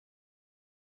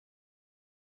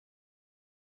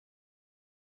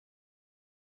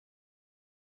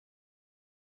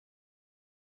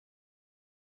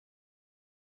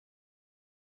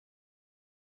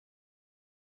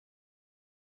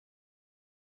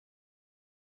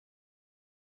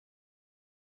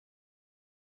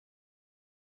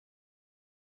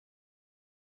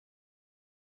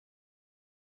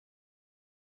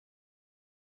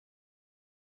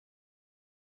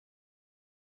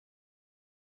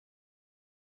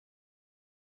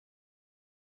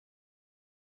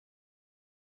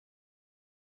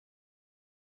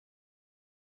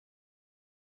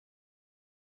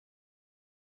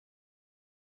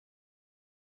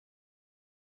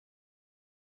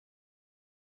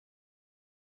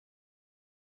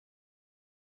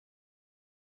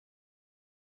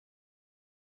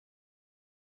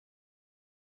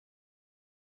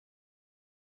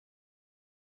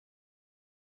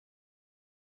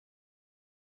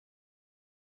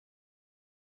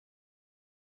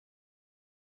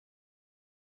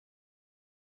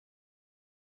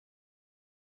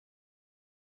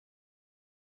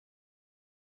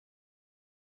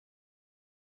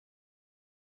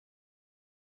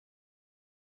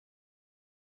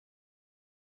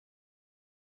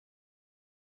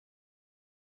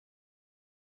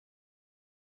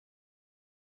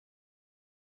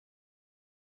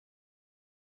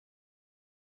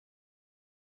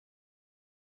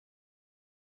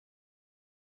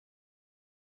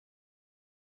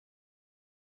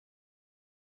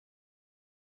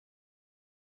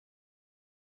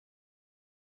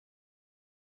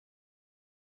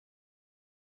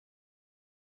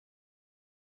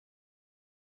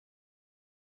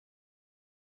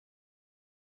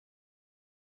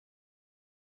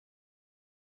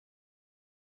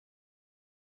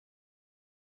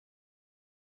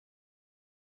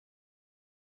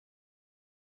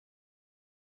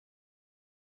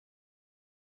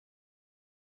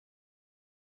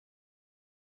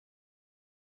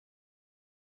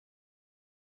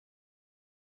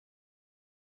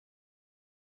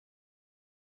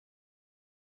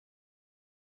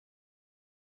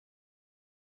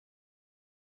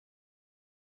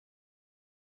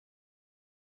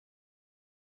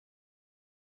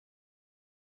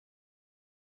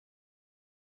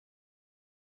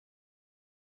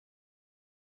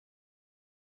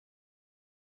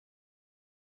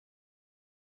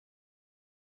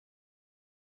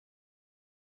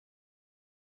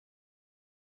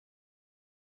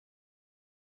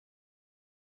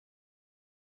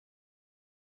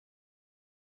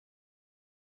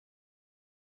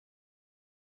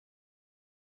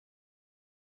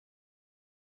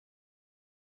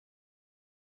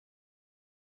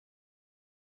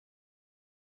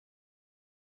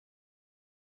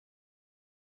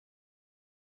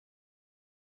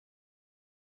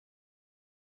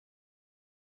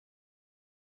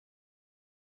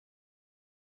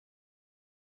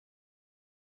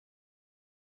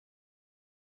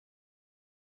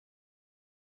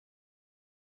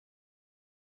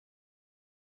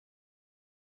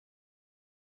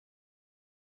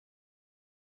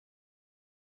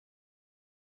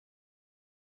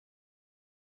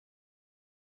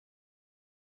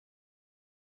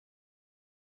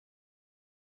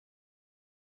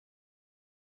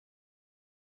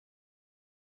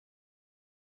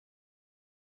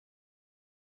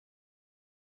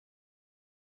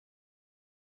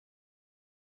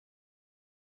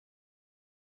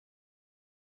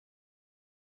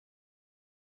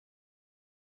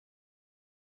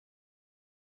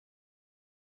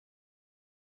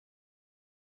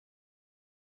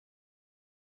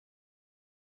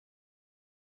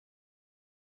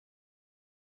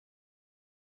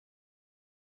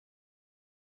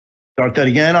Start that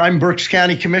again. I'm Berks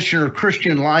County Commissioner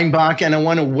Christian Leinbach, and I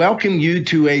want to welcome you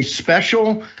to a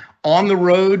special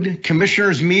on-the-road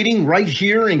commissioners meeting right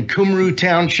here in Cumru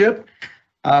Township.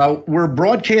 We're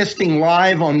broadcasting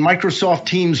live on Microsoft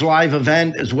Teams live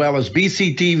event, as well as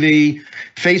BCTV,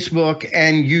 Facebook,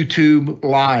 and YouTube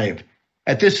Live.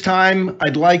 At this time,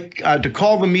 I'd like to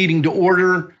call the meeting to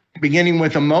order, beginning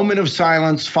with a moment of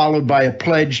silence, followed by a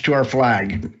pledge to our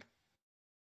flag.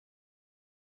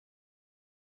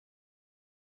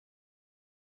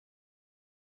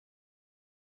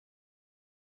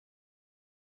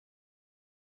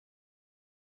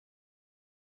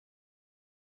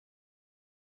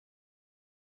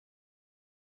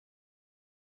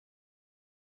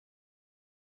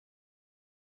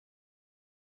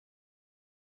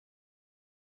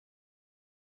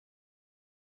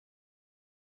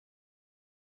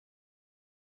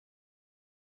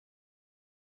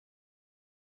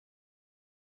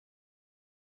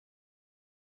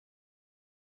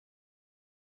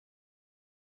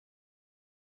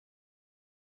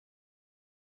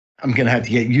 I'm going to have to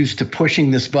get used to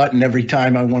pushing this button every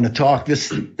time I want to talk.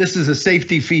 This is a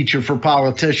safety feature for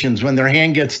politicians. When their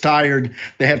hand gets tired,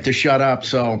 they have to shut up.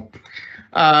 So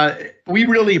we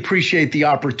really appreciate the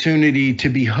opportunity to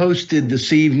be hosted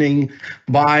this evening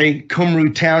by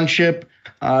Cumru Township.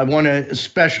 I want to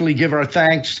especially give our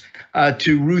thanks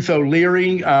to Ruth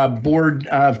O'Leary, Board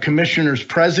of Commissioners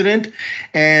President.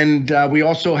 And we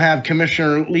also have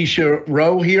Commissioner Leisha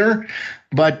Rowe here.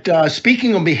 But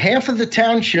speaking on behalf of the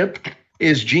township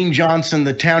is Gene Johnson,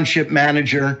 the township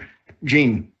manager.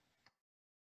 Gene.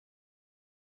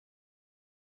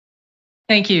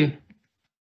 Thank you.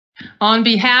 On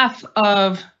behalf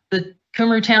of the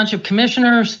Cumru Township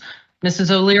Commissioners,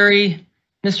 Mrs. O'Leary,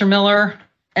 Mr. Miller,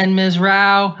 and Ms.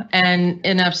 Rao, and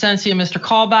in absentia, Mr.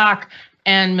 Callback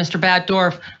and Mr.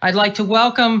 Batdorf, I'd like to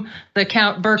welcome the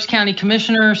Berks County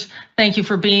Commissioners. Thank you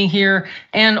for being here,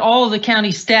 and all of the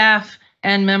county staff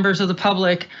and members of the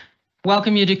public.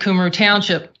 Welcome you to Cumru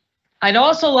Township. I'd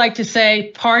also like to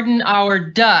say, pardon our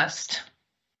dust.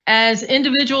 As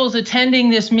individuals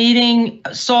attending this meeting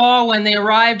saw when they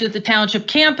arrived at the township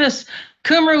campus,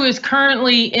 Cumru is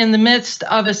currently in the midst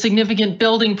of a significant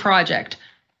building project.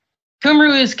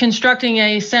 Cumru is constructing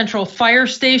a central fire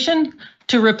station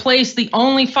to replace the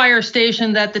only fire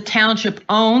station that the township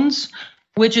owns,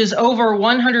 which is over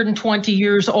 120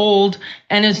 years old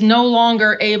and is no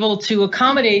longer able to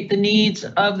accommodate the needs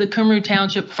of the Cumru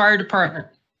Township Fire Department.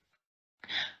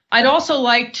 I'd also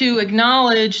like to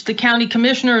acknowledge the county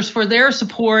commissioners for their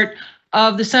support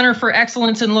of the Center for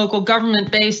Excellence in Local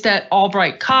Government based at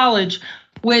Albright College,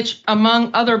 which,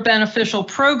 among other beneficial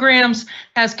programs,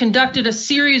 has conducted a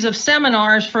series of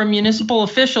seminars for municipal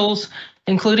officials,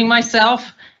 including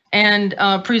myself, and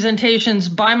presentations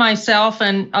by myself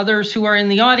and others who are in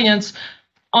the audience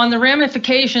on the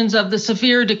ramifications of the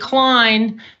severe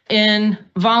decline in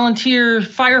volunteer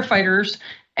firefighters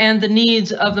and the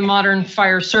needs of the modern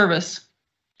fire service.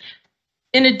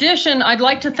 In addition, I'd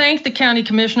like to thank the county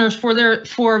commissioners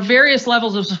for various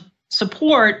levels of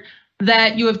support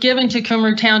that you have given to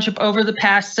Cumru Township over the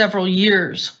past several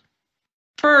years.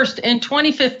 First, in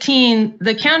 2015,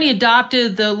 the county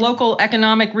adopted the Local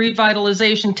Economic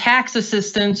Revitalization Tax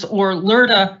Assistance, or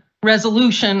LRTA,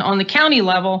 resolution on the county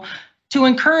level to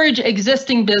encourage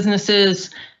existing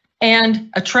businesses and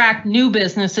attract new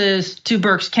businesses to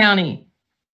Berks County.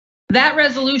 That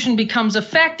resolution becomes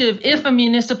effective if a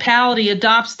municipality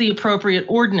adopts the appropriate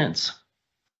ordinance.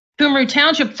 Cumru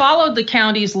Township followed the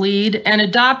county's lead and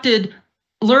adopted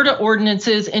LRTA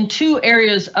ordinances in 2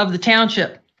 areas of the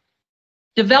township.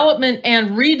 Development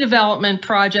and redevelopment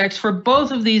projects for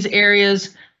both of these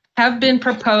areas have been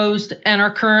proposed and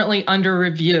are currently under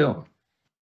review.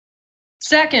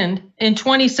 Second, in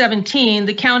 2017,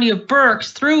 the County of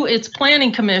Berks, through its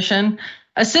Planning Commission,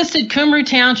 assisted Cumru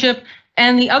Township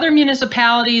and the other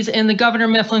municipalities in the Governor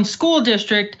Mifflin School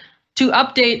District to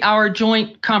update our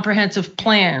joint comprehensive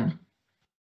plan.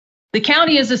 The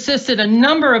county has assisted a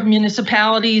number of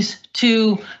municipalities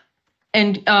to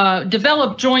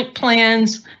develop joint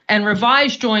plans and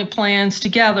revise joint plans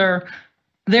together.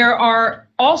 There are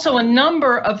also a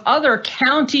number of other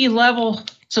county level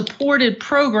supported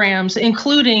programs,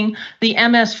 including the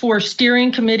MS4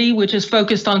 Steering Committee, which is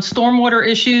focused on stormwater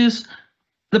issues,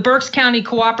 the Berks County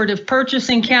Cooperative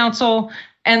Purchasing Council,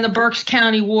 and the Berks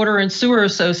County Water and Sewer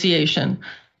Association.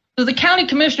 So the county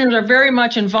commissioners are very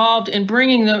much involved in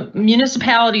bringing the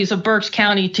municipalities of Berks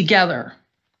County together.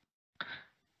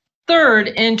 Third,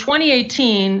 in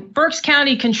 2018, Berks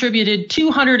County contributed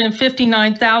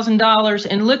 $259,000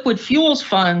 in liquid fuels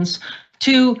funds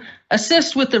to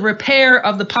assist with the repair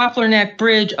of the Poplar Neck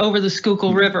Bridge over the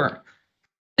Schuylkill River.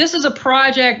 This is a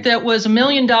project that was $1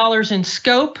 million in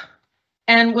scope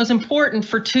and was important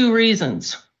for two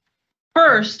reasons.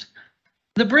 First,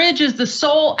 the bridge is the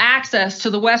sole access to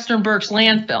the Western Berks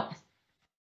landfill.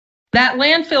 That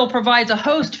landfill provides a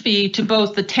host fee to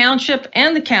both the township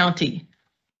and the county.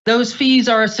 Those fees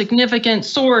are a significant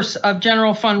source of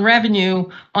general fund revenue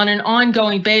on an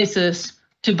ongoing basis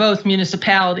to both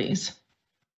municipalities.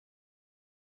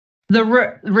 The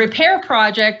repair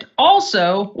project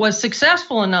also was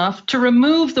successful enough to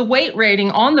remove the weight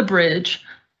rating on the bridge,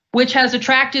 which has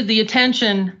attracted the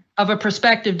attention of a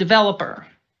prospective developer.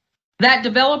 That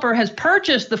developer has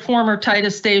purchased the former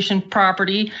Titus Station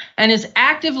property and is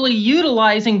actively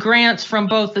utilizing grants from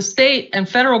both the state and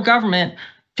federal government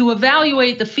to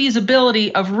evaluate the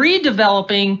feasibility of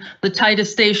redeveloping the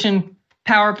Titus Station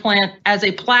power plant as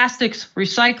a plastics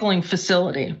recycling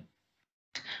facility.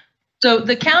 So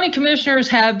the county commissioners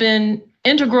have been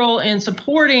integral in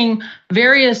supporting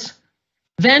various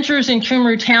ventures in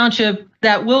Cumru Township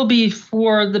that will be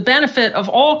for the benefit of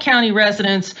all county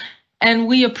residents. And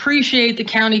we appreciate the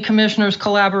county commissioners'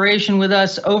 collaboration with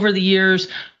us over the years.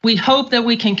 We hope that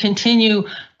we can continue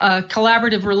a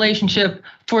collaborative relationship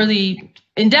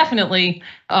indefinitely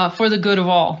for the good of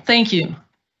all. Thank you.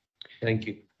 Thank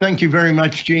you. Thank you very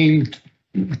much, Gene.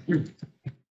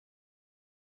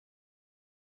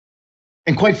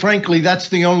 And quite frankly, that's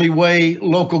the only way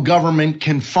local government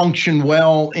can function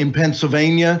well in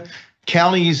Pennsylvania.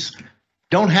 Counties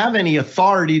don't have any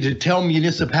authority to tell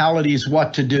municipalities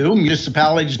what to do.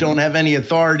 Municipalities don't have any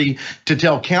authority to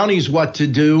tell counties what to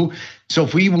do. So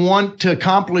if we want to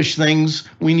accomplish things,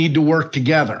 we need to work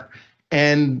together.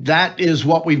 And that is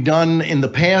what we've done in the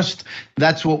past.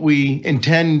 That's what we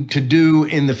intend to do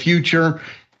in the future.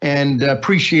 And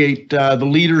appreciate the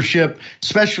leadership,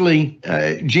 especially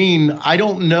Gene. I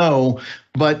don't know,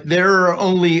 but there are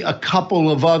only a couple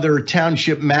of other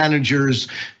township managers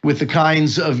with the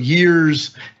kinds of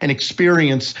years and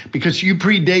experience, because you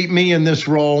predate me in this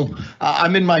role.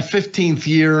 I'm in my 15th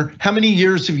year. How many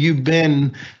years have you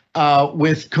been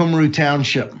with Cumru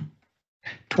Township?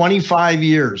 25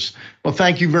 years. Well,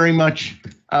 thank you very much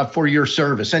for your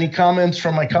service. Any comments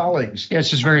from my colleagues? Yes,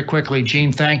 just very quickly,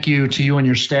 Gene, thank you to you and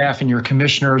your staff and your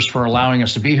commissioners for allowing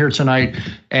us to be here tonight.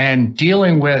 And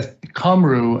dealing with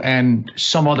Cumru and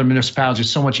some other municipalities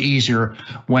is so much easier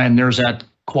when there's that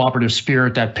cooperative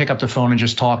spirit, that pick up the phone and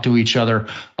just talk to each other.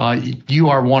 You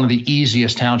are one of the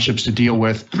easiest townships to deal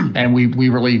with, and we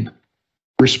really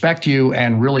respect you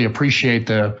and really appreciate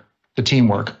the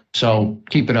teamwork. So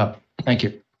keep it up. Thank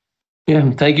you.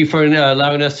 Yeah, thank you for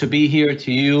allowing us to be here,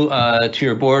 to you, to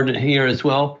your board here as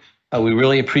well. We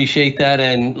really appreciate that.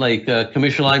 And like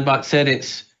Commissioner Leinbach said,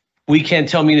 we can't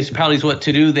tell municipalities what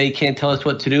to do. They can't tell us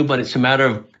what to do, but it's a matter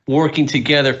of working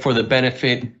together for the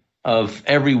benefit of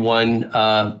everyone,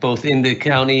 both in the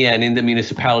county and in the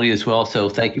municipality as well. So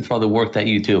thank you for all the work that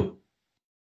you do.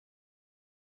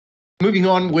 Moving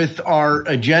on with our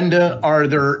agenda, are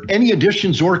there any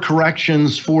additions or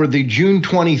corrections for the June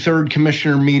 23rd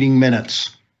Commissioner meeting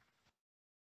minutes?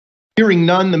 Hearing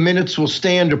none, the minutes will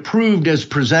stand approved as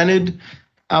presented.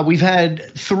 We've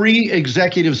had 3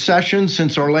 executive sessions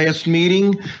since our last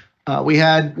meeting. We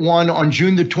had one on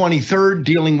June the 23rd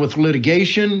dealing with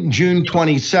litigation, June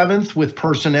 27th with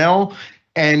personnel,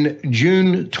 and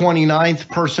June 29th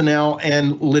personnel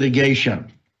and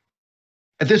litigation.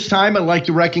 At this time, I'd like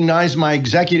to recognize my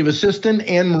executive assistant,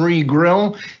 Anne Marie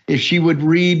Grill, if she would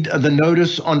read the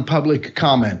notice on public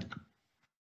comment.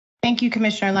 Thank you,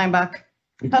 Commissioner Leinbach.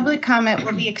 Public comment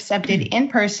will be accepted in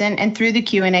person and through the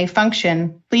Q&A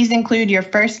function. Please include your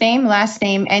first name, last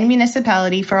name, and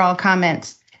municipality for all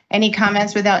comments. Any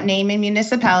comments without name and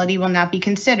municipality will not be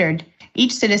considered.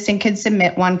 Each citizen can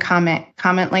submit 1 comment.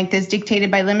 Comment length is dictated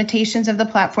by limitations of the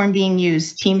platform being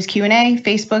used, Teams Q&A,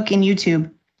 Facebook, and YouTube.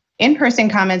 In-person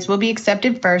comments will be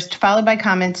accepted first, followed by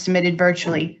comments submitted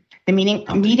virtually. The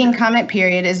meeting comment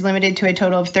period is limited to a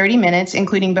total of 30 minutes,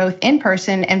 including both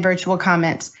in-person and virtual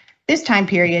comments. This time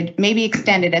period may be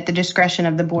extended at the discretion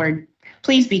of the board.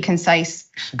 Please be concise.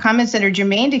 Comments that are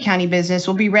germane to county business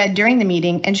will be read during the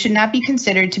meeting and should not be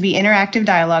considered to be interactive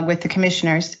dialogue with the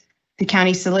commissioners. The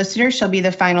county solicitor shall be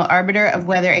the final arbiter of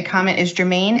whether a comment is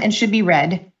germane and should be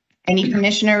read. Any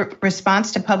commissioner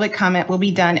response to public comment will be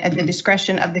done at the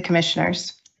discretion of the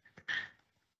commissioners.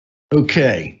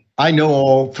 Okay, I know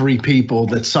all 3 people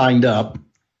that signed up,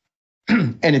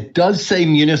 and it does say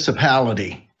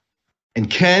municipality. And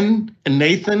Ken and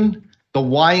Nathan, the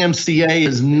YMCA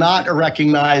is not a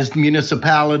recognized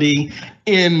municipality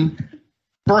in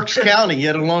Berks County,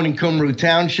 yet alone in Cumru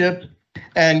Township.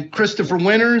 And Christopher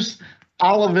Winters,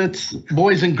 Olivet's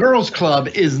Boys and Girls Club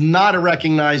is not a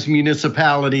recognized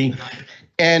municipality.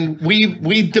 And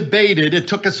we debated, it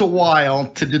took us a while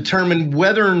to determine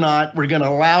whether or not we're going to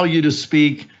allow you to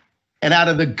speak. And out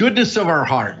of the goodness of our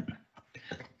heart,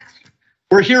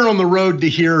 we're here on the road to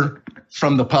hear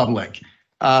from the public.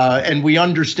 And we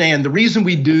understand the reason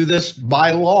we do this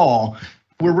by law,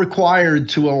 we're required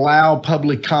to allow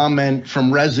public comment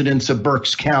from residents of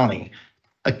Berks County.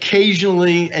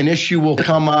 Occasionally, an issue will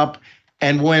come up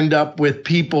and we'll end up with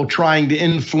people trying to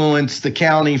influence the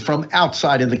county from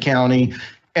outside of the county.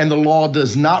 And the law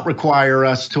does not require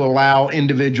us to allow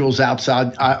individuals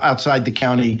outside the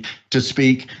county to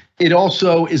speak. It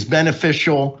also is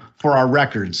beneficial for our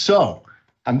records. So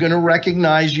I'm going to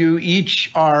recognize you.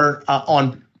 Each are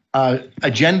on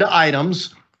agenda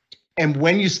items. And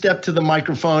when you step to the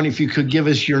microphone, if you could give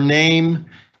us your name,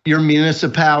 your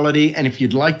municipality, and if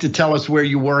you'd like to tell us where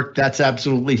you work, that's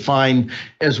absolutely fine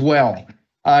as well.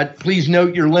 Please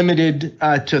note you're limited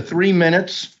to 3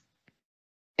 minutes,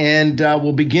 and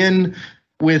we'll begin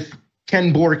with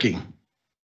Ken Borky.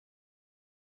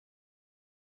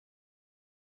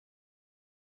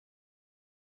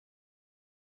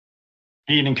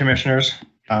 Good evening, commissioners.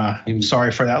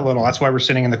 Sorry for that little, that's why we're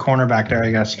sitting in the corner back there,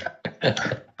 I guess.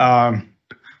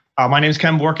 My name is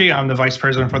Ken Borky. I'm the vice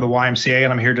president for the YMCA,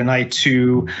 and I'm here tonight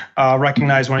to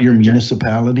recognize one of Your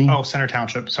municipality? Oh, Center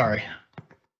Township, sorry.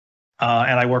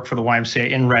 And I work for the YMCA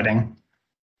in Reading.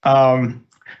 I'm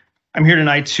here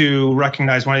tonight to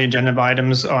recognize one of the agenda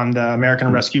items on the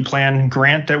American Rescue Plan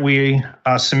grant that we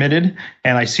submitted,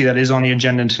 and I see that is on the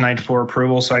agenda tonight for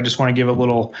approval. So I just want to give a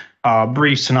little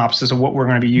brief synopsis of what we're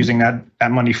going to be using that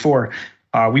money for.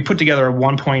 We put together a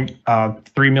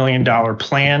 $1.3 million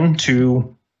plan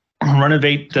to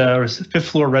renovate the 5th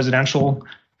floor residential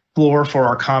floor for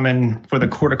the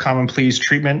Court of Common Pleas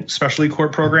treatment specialty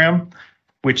court program,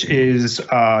 which is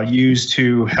used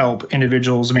to help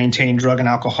individuals maintain drug and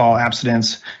alcohol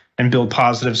abstinence and build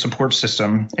positive support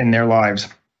system in their lives.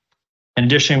 In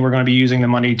addition, we're going to be using the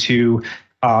money to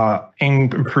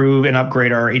improve and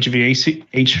upgrade our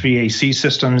HVAC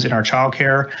systems in our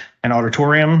childcare and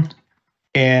auditorium,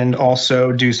 and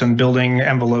also do some building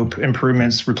envelope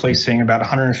improvements, replacing about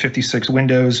 156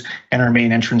 windows and our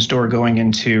main entrance door going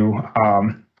into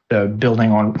the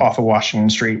building off of Washington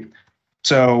Street.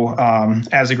 So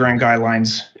as the grant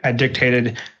guidelines had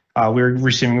dictated, we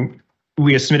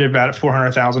have submitted about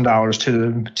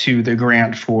 $400,000 to the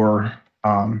grant for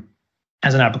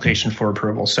as an application for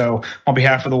approval. So on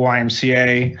behalf of the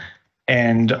YMCA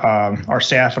and our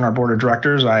staff and our board of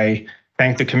directors, I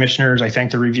thank the commissioners. I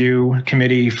thank the review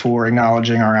committee for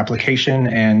acknowledging our application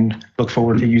and look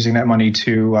forward to using that money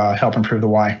to help improve the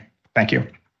Y. Thank you.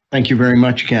 Thank you very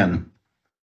much, Ken.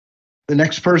 The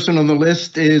next person on the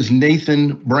list is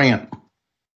Nathan Brandt.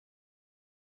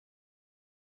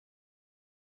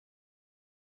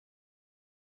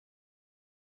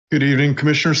 Good evening,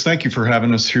 commissioners. Thank you for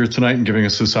having us here tonight and giving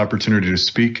us this opportunity to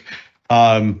speak.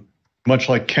 Much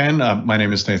like Ken, my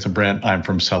name is Nathan Brandt. I'm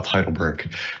from South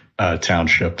Heidelberg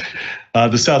Township.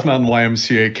 The South Mountain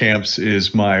YMCA Camps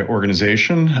is my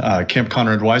organization. Camp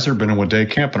Conrad Weiser, Bentonwood Day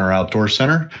Camp, and our outdoor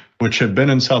center, which have been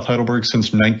in South Heidelberg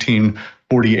since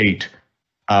 1948.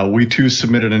 We too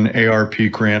submitted an ARP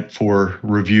grant for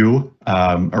review,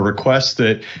 a request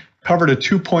that covered a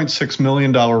 $2.6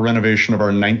 million renovation of our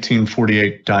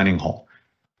 1948 dining hall,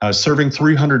 serving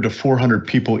 300 to 400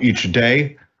 people each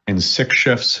day in 6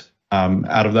 shifts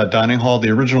out of that dining hall. The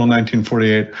original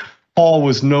 1948 hall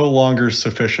was no longer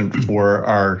sufficient for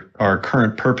our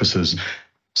current purposes.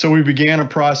 So we began a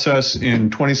process in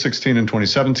 2016 and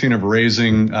 2017 of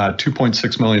raising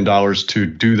 $2.6 million to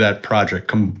do that project,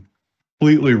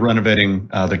 completely renovating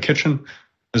the kitchen,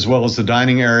 as well as the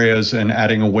dining areas, and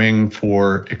adding a wing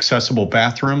for accessible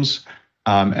bathrooms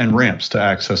and ramps to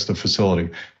access the facility.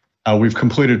 We've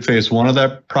completed phase 1 of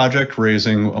that project,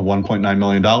 raising $1.9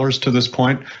 million to this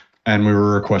point, and we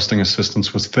were requesting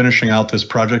assistance with finishing out this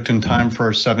project in time for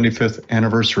our 75th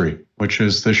anniversary, which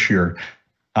is this year.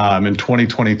 In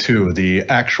 2022, the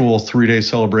actual 3-day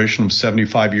celebration of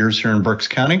 75 years here in Berks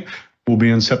County will be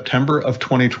in September of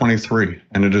 2023,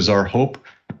 and it is our hope,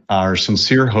 our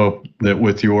sincere hope, that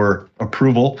with your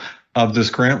approval of this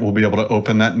grant, we'll be able to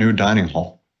open that new dining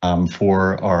hall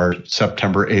for our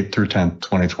September 8th through 10th,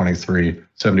 2023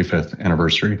 75th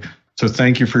anniversary. So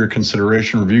thank you for your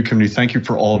consideration. Review committee, thank you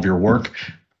for all of your work.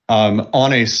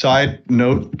 On a side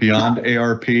note, beyond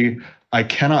ARP, I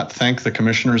cannot thank the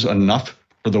commissioners enough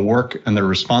for the work and their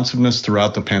responsiveness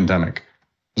throughout the pandemic. It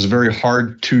was a very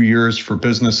hard 2 years for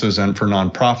businesses and for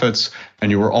nonprofits,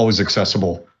 and you were always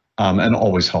accessible and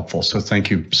always helpful. So thank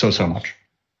you so much.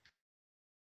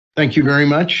 Thank you very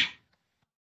much.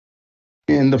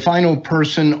 And the final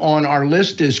person on our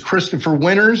list is Christopher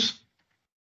Winters.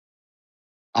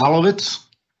 Olivets.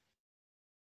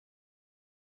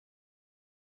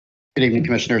 Good evening,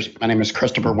 Commissioners. My name is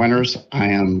Christopher Winters. I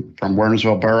am from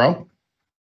Wernersville Borough.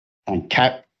 And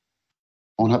Kat,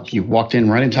 you walked in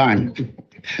right in time.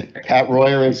 Kat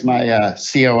Royer is my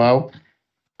COO.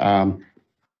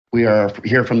 We are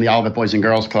here from the Olivet Boys and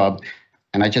Girls Club,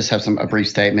 and I just have a brief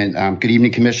statement. Good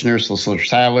evening, Commissioners, Solicitor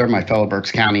Sadler, my fellow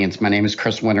Berks Countyans. My name is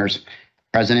Chris Winters,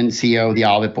 President and CEO of the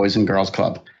Olivet Boys and Girls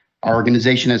Club. Our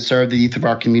organization has served the youth of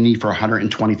our community for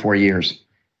 124 years,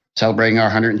 celebrating our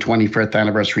 125th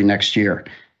anniversary next year.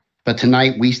 But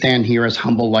tonight, we stand here as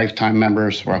humble lifetime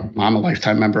members. Well, I'm a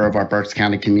lifetime member of our Berks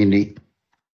County community.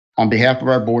 On behalf of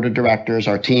our board of directors,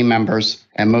 our team members,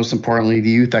 and most importantly, the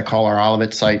youth that call our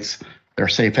Olivet sites their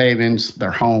safe havens,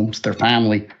 their homes, their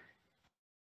family,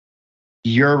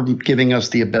 you're giving us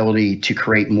the ability to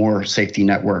create more safety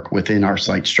network within our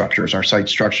site structures. Our site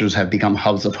structures have become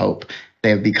hubs of hope. They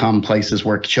have become places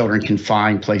where children can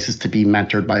find places to be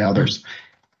mentored by others.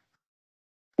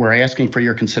 We're asking for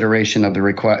your consideration of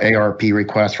the ARP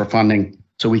request for funding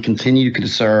so we continue to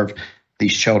serve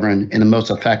these children in the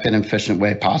most effective and efficient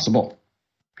way possible.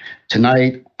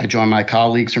 Tonight, I join my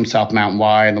colleagues from South Mountain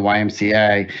Y and the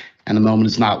YMCA, and the moment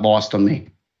is not lost on me.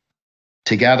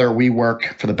 Together, we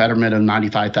work for the betterment of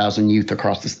 95,000 youth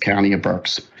across this county of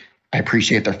Berks. I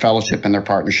appreciate their fellowship and their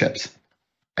partnerships.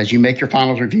 As you make your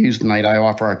final reviews tonight, I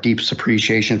offer our deepest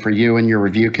appreciation for you and your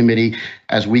review committee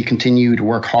as we continue to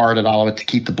work hard at Olivet to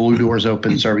keep the blue doors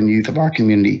open, serving the youth of our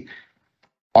community.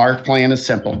 Our plan is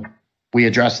simple. We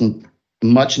address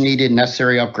much needed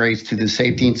necessary upgrades to the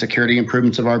safety and security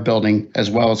improvements of our building, as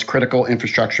well as critical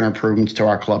infrastructure improvements to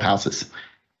our clubhouses.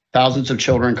 Thousands of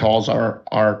children calls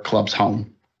our clubs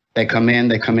home. They come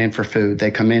in for food. They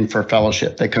come in for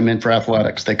fellowship. They come in for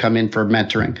athletics. They come in for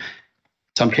mentoring.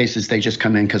 Some cases, they just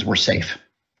come in because we're safe.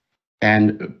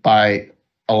 And by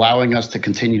allowing us to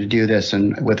continue to do this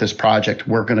and with this project,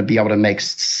 we're going to be able to make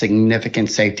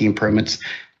significant safety improvements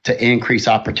to increase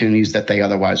opportunities that they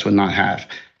otherwise would not have.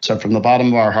 So from the bottom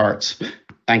of our hearts,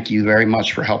 thank you very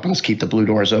much for helping us keep the blue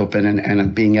doors open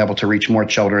and being able to reach more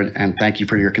children. And thank you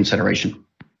for your consideration.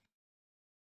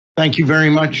 Thank you very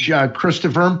much,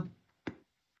 Christopher.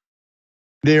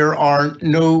 There are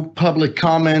no public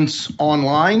comments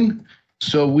online,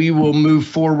 so we will move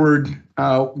forward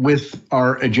with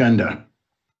our agenda.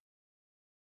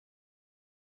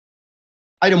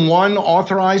 Item 1,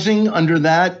 authorizing under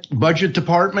that Budget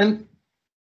Department.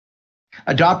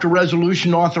 Adopt a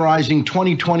resolution authorizing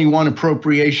 2021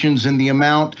 appropriations in the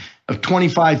amount of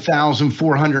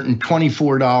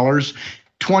 $25,424,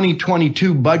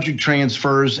 2022 budget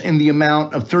transfers in the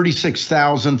amount of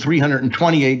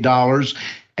 $36,328,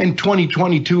 and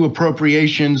 2022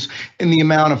 appropriations in the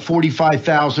amount of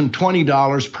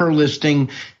 $45,020 per listing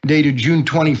dated June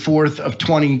 24th of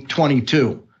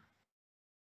 2022.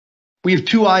 We have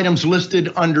 2 items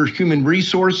listed under Human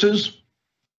Resources.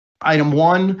 Item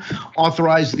 1,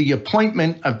 authorize the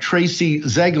appointment of Tracy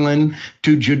Zeglin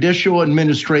to Judicial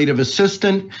Administrative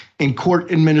Assistant in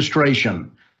Court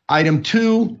Administration. Item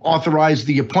 2, authorize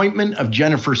the appointment of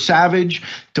Jennifer Savage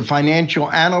to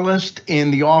Financial Analyst in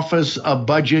the Office of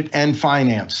Budget and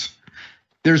Finance.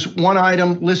 There's 1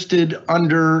 item listed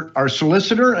under our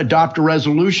solicitor, adopt a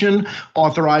resolution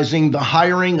authorizing the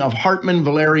hiring of Hartman,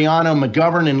 Valeriano,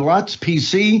 McGovern, and Lutz,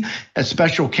 PC, as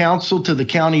special counsel to the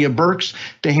County of Berks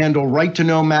to handle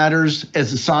right-to-know matters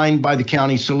as assigned by the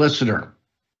county solicitor.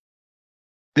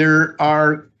 There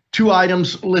are 2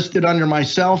 items listed under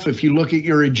myself. If you look at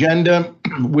your agenda,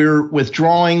 we're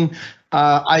withdrawing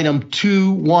item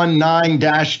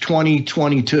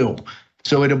 219-2022.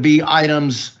 So it'll be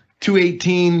items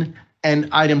 218 and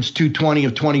items 220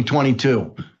 of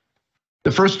 2022.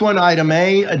 The first one, item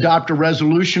A, adopt a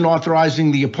resolution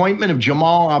authorizing the appointment of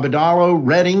Jamal Abdallah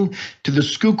Redding to the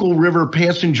Schuylkill River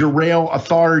Passenger Rail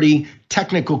Authority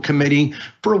Technical Committee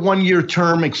for a 1-year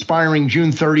term expiring June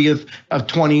 30th of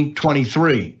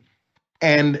 2023.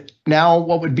 And now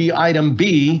what would be item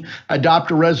B,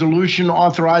 adopt a resolution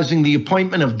authorizing the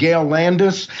appointment of Gail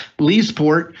Landis,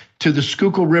 Leesport, to the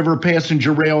Schuylkill River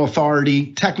Passenger Rail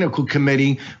Authority Technical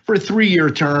Committee for a 3-year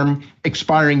term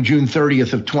expiring June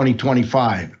 30th of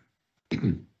 2025.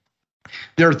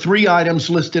 There are 3 items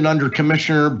listed under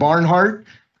Commissioner Barnhart.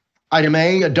 Item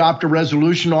A, adopt a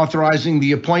resolution authorizing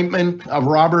the appointment of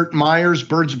Robert Myers,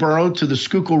 Birdsboro, to the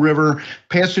Schuylkill River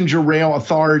Passenger Rail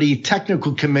Authority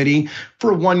Technical Committee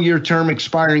for a 1-year term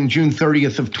expiring June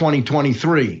 30th of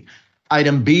 2023.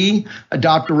 Item B,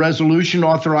 adopt a resolution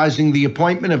authorizing the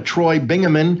appointment of Troy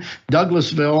Bingaman,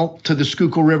 Douglasville, to the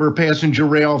Schuylkill River Passenger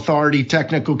Rail Authority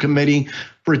Technical Committee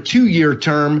for a 2-year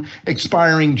term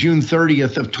expiring June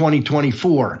 30th of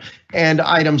 2024. And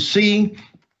item C,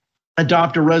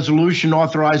 adopt a resolution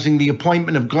authorizing the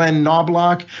appointment of Glenn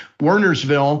Knobloch,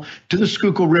 Wernersville, to the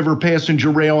Schuylkill River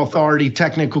Passenger Rail Authority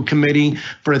Technical Committee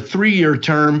for a 3-year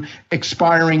term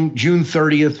expiring June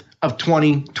 30th of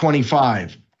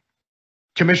 2025.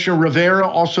 Commissioner Rivera,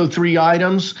 also 3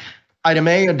 items. Item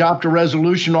A, adopt a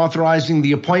resolution authorizing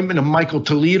the appointment of Michael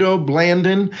Toledo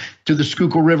Blandon to the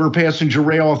Schuylkill River Passenger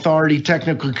Rail Authority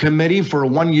Technical Committee for a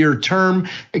 1-year term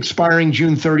expiring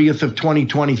June 30th of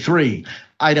 2023.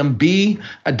 Item B,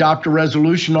 adopt a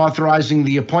resolution authorizing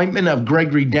the appointment of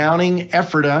Gregory Downing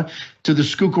Ephrata to the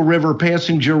Schuylkill River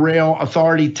Passenger Rail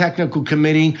Authority Technical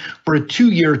Committee for a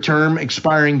 2-year term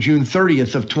expiring June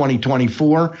 30th of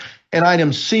 2024. And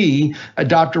item C,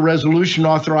 adopt a resolution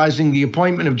authorizing the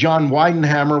appointment of John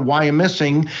Weidenhammer,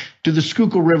 Wyomissing, to the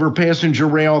Schuylkill River Passenger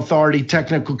Rail Authority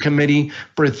Technical Committee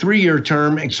for a 3-year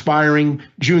term expiring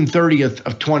June 30th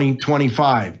of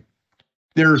 2025.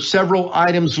 There are several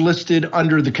items listed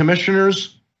under the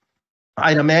commissioners.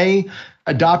 Item A,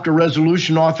 adopt a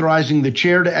resolution authorizing the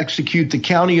chair to execute the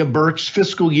County of Berks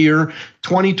fiscal year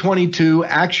 2022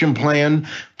 action plan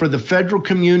for the Federal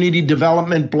Community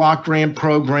Development Block Grant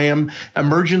Program,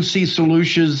 Emergency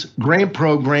Solutions Grant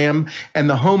Program, and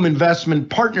the Home Investment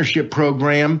Partnership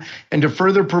Program, and to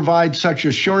further provide such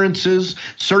assurances,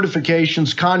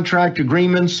 certifications, contract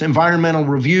agreements, environmental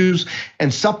reviews,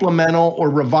 and supplemental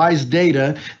or revised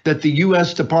data that the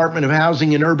U.S. Department of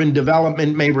Housing and Urban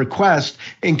Development may request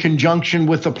in conjunction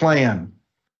with the plan.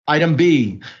 Item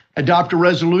B, adopt a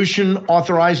resolution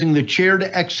authorizing the chair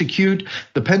to execute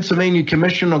the Pennsylvania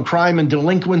Commission on Crime and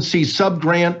Delinquency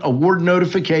subgrant award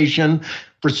notification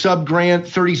for subgrant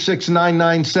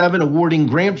 36997, awarding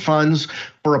grant funds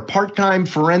for a part-time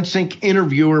forensic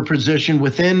interviewer position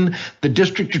within the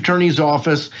district attorney's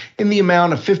office in the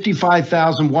amount of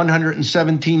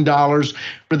 $55,117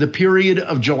 for the period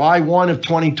of July 1 of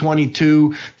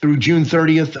 2022 through June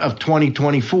 30th of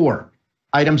 2024.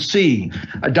 Item C,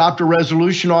 adopt a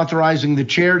resolution authorizing the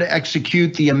chair to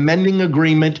execute the amending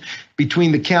agreement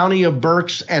between the County of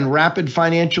Berks and Rapid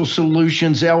Financial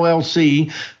Solutions,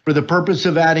 LLC, for the purpose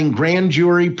of adding grand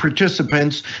jury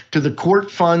participants to the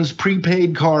court funds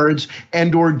prepaid cards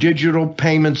and/or digital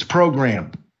payments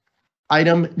program.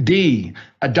 Item D,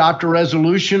 adopt a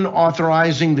resolution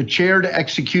authorizing the chair to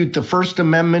execute the First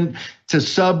Amendment to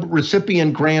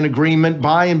sub-recipient grant agreement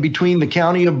by and between the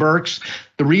County of Berks,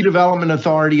 the Redevelopment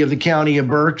Authority of the County of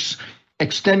Berks,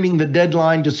 extending the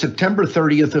deadline to September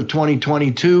 30th of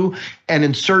 2022, and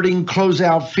inserting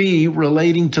closeout fee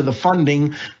relating to the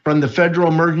funding from the Federal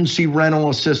Emergency Rental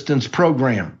Assistance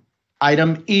Program.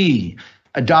 Item E,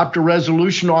 adopt a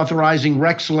resolution authorizing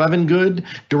Rex Levengood,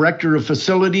 Director of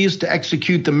Facilities, to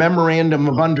execute the Memorandum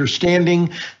of Understanding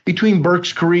between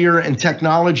Berks Career and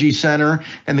Technology Center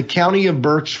and the County of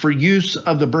Berks for use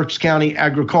of the Berks County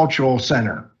Agricultural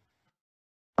Center.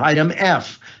 Item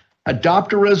F,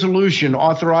 adopt a resolution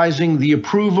authorizing the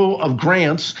approval of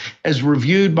grants as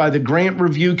reviewed by the Grant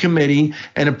Review Committee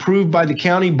and approved by the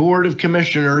County Board of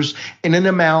Commissioners in an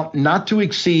amount not to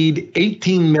exceed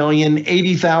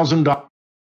 $18,080,000.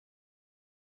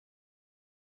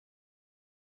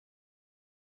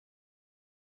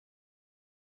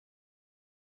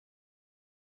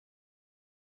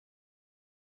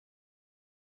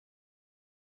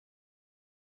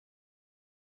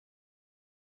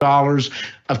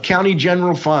 Of county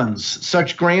general funds,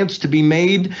 such grants to be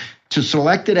made to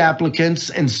selected applicants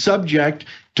and subject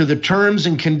to the terms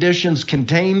and conditions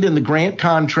contained in the grant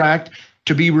contract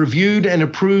to be reviewed and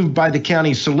approved by the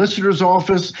county solicitor's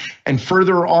office, and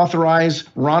further authorize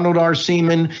Ronald R.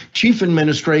 Seaman, Chief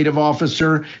Administrative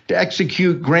Officer, to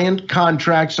execute grant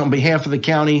contracts on behalf of the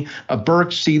County of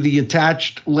Berks. See the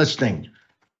attached listing.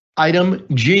 Item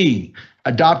G,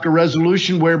 adopt a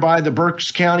resolution whereby the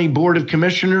Berks County Board of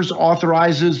Commissioners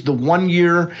authorizes the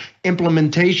 1-year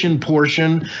implementation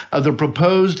portion of the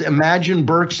proposed Imagine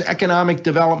Berks Economic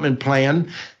Development Plan,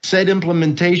 said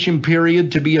implementation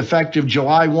period to be effective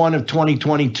July 1 of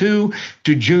 2022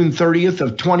 to June 30th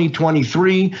of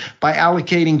 2023 by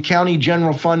allocating county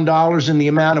general fund dollars in the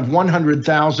amount of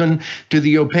 $100,000 to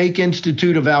the Opaque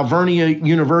Institute of Alvernia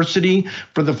University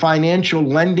for the Financial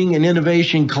Lending and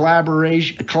Innovation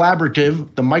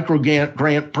Collaborative, the micro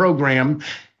grant program,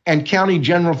 and county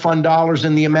general fund dollars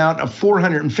in the amount of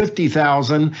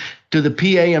 $450,000 to the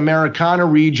PA Americana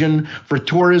region for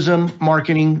tourism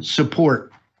marketing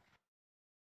support.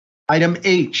 Item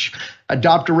H,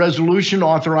 adopt a resolution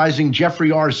authorizing Jeffrey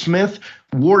R. Smith,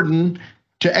 warden,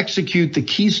 to execute the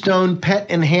Keystone Pet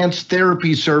Enhanced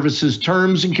Therapy Services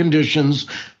terms and conditions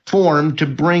form to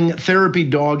bring therapy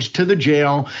dogs to the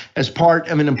jail as part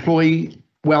of an employee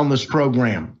wellness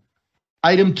program.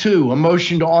 Item 2, a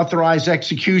motion to authorize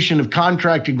execution of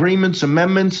contract agreements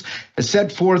amendments as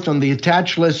set forth on the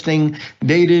attached listing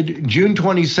dated June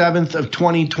 27th of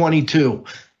 2022.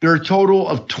 There are a total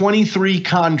of 23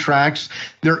 contracts.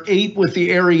 There are 8 with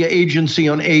the Area Agency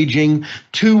on Aging,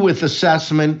 2 with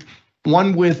assessment,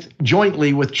 1 with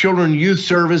jointly with Children and Youth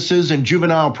Services and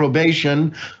Juvenile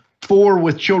Probation, 4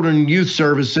 with Children and Youth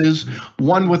Services,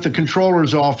 1 with the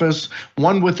Controller's Office,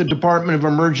 1 with the Department of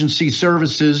Emergency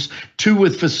Services, 2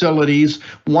 with Facilities,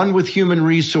 1 with Human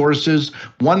Resources,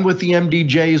 1 with the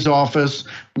MDJ's Office,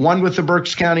 1 with the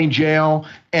Berks County Jail,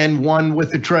 and 1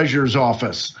 with the Treasurer's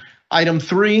Office. Item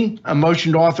 3, a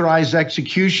motion to authorize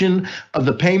execution of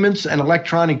the payments and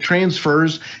electronic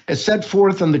transfers as set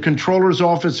forth on the Controller's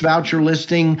Office voucher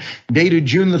listing dated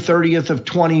June the 30th of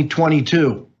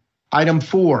 2022. Item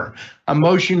 4, a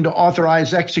motion to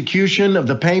authorize execution of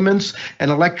the payments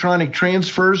and electronic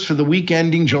transfers for the week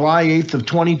ending July 8th of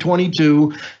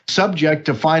 2022, subject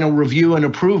to final review and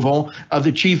approval of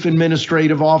the Chief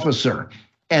Administrative Officer.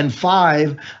 And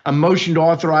 5, a motion to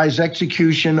authorize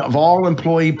execution of all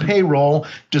employee payroll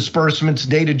disbursements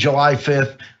dated July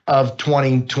 5th of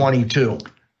 2022.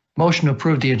 Motion to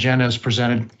approve the agenda as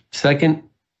presented. Second.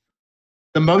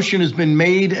 The motion has been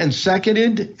made and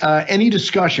seconded. Any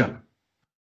discussion?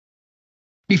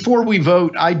 Before we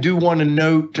vote, I do want to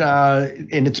note,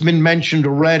 and it's been mentioned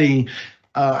already,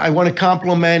 I want to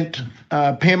compliment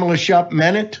Pamela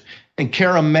Shupp-Mennett and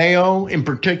Kara Mayo in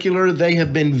particular. They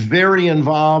have been very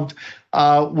involved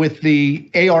with the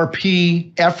ARP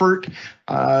effort.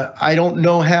 I don't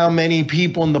know how many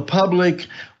people in the public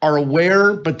are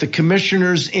aware, but the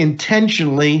commissioners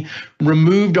intentionally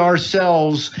removed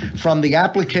ourselves from the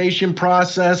application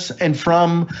process and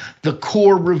from the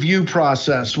core review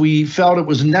process. We felt it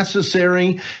was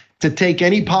necessary to take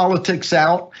any politics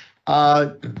out.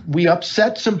 We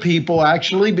upset some people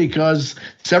actually because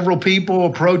several people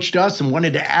approached us and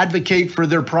wanted to advocate for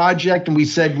their project, and we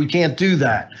said we can't do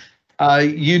that.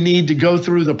 You need to go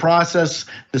through the process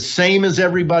the same as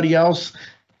everybody else,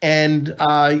 and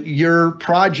your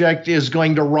project is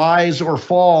going to rise or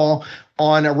fall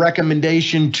on a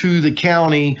recommendation to the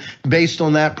county based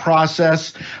on that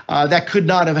process. That could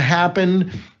not have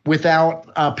happened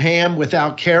without Pam,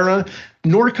 without Kara,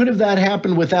 nor could have that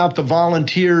happened without the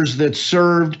volunteers that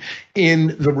served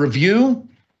in the review.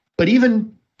 But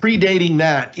even predating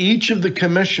that, each of the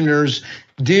commissioners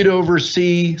did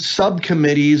oversee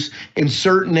subcommittees in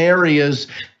certain areas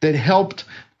that helped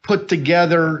put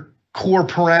together core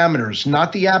parameters,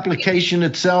 not the application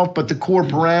itself, but the core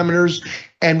parameters.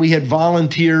 And we had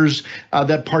volunteers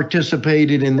that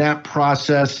participated in that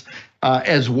process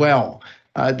as well.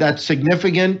 That's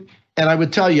significant. And I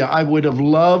would tell you, I would have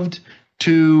loved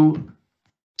to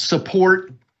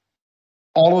support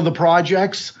all of the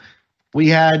projects. We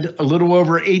had a little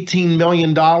over $18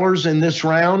 million in this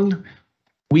round.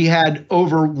 We had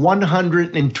over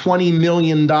 $120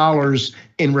 million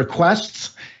in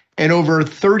requests and over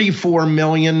 34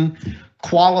 million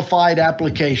qualified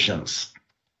applications.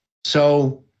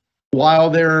 So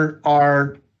while there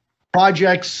are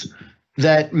projects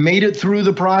that made it through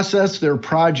the process, there are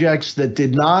projects that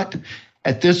did not.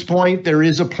 At this point, there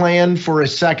is a plan for a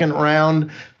second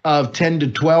round of $10 to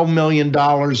 $12 million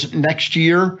next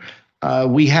year.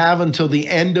 We have until the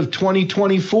end of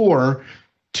 2024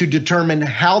 to determine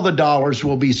how the dollars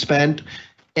will be spent,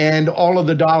 and all of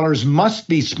the dollars must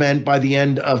be spent by the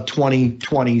end of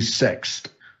 2026.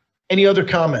 Any other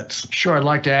comments? Sure. I'd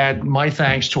like to add my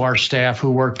thanks to our staff who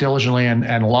worked diligently and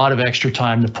a lot of extra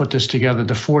time to put this together.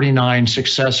 The 49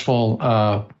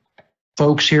 successful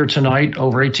folks here tonight,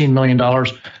 over $18 million.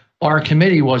 Our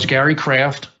committee was Gary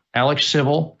Kraft, Alex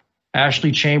Civil,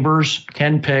 Ashley Chambers,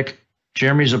 Ken Pick,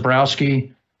 Jeremy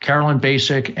Zabrowski, Carolyn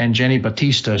Basic, and Jenny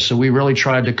Batista. So we really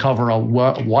tried to cover a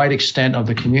wide extent of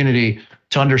the community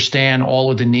to understand all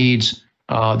of the needs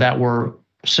that were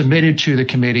submitted to the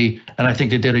committee. And I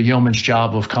think they did a yeoman's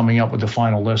job of coming up with the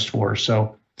final list for us.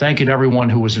 So thank you to everyone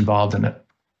who was involved in it.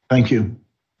 Thank you.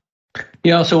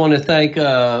 Yeah, I also want to thank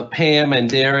Pam and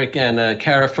Derek and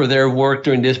Kara for their work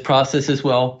during this process as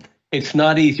well. It's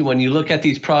not easy. When you look at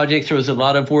these projects, there was a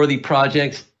lot of worthy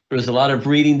projects. There was a lot of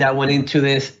reading that went into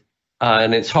this.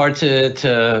 And it's hard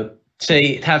to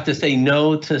have to say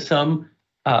no to some.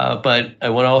 But I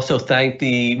want to also thank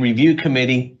the review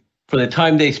committee for the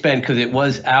time they spent, because it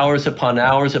was hours upon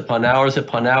hours upon hours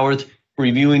upon hours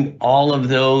reviewing all of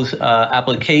those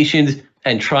applications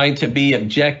and trying to be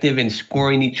objective in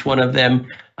scoring each one of them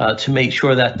to make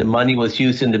sure that the money was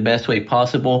used in the best way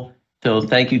possible. So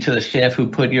thank you to the staff who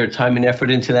put your time and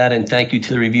effort into that, and thank you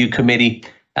to the review committee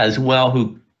as well,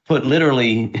 who put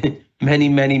literally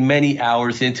many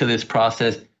hours into this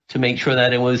process to make sure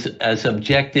that it was as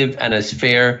objective and as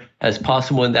fair as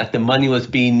possible, and that the money was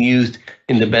being used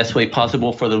in the best way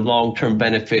possible for the long-term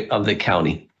benefit of the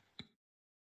county.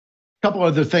 Couple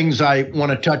other things I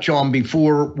want to touch on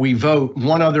before we vote.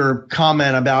 One other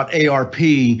comment about ARP.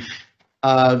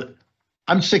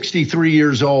 I'm 63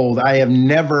 years old. I have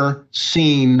never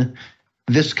seen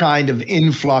this kind of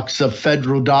influx of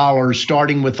federal dollars,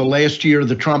 starting with the last year of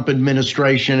the Trump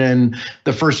administration and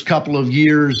the first couple of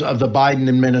years of the Biden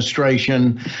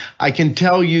administration. I can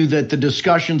tell you that the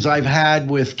discussions I've had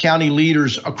with county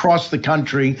leaders across the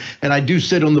country, and I do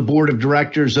sit on the board of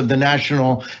directors of the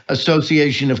National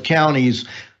Association of Counties,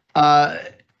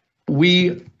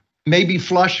 we may be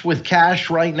flush with cash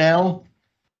right now,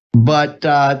 but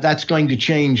that's going to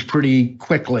change pretty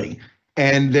quickly.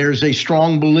 And there's a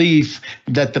strong belief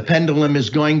that the pendulum is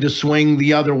going to swing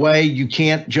the other way. You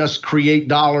can't just create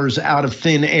dollars out of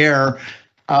thin air.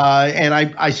 And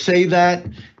I say that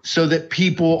so that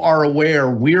people are aware.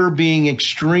 We're being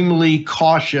extremely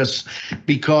cautious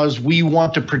because we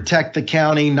want to protect the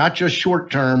county, not just short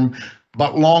term,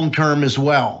 but long term as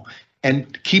well.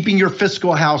 And keeping your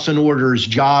fiscal house in order is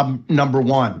job number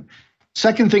one.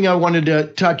 Second thing I wanted to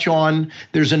touch on,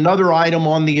 there's another item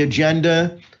on the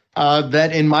agenda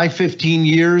that in my 15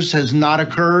 years has not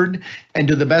occurred, and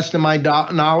to the best of my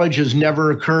knowledge has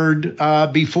never occurred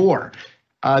before.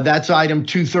 That's item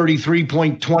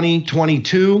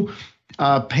 233.2022.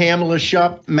 Pamela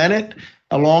Shupp-Mennett,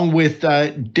 along with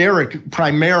Derek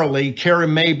primarily.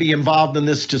 Karen may be involved in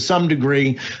this to some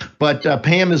degree, but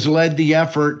Pam has led the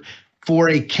effort for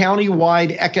a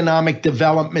countywide economic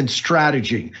development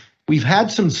strategy. We've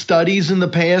had some studies in the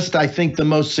past. I think the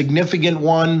most significant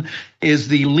one is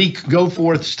the Leak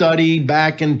Goforth study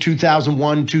back in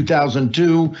 2001,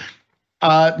 2002.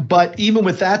 But even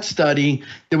with that study,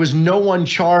 there was no one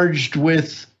charged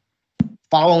with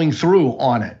following through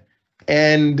on it.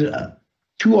 And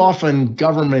too often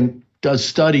government does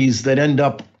studies that end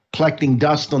up collecting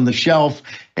dust on the shelf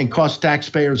and cost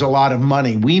taxpayers a lot of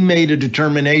money. We made a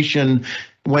determination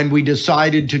when we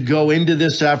decided to go into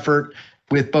this effort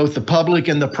with both the public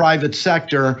and the private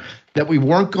sector that we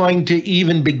weren't going to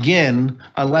even begin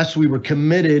unless we were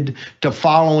committed to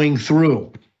following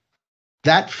through.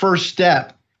 That first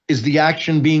step is the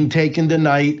action being taken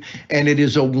tonight, and it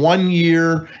is a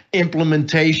 1-year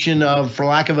implementation of, for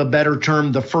lack of a better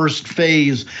term, the first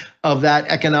phase of that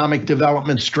economic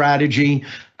development strategy.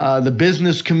 The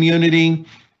business community,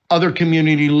 other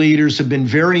community leaders have been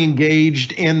very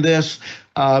engaged in this.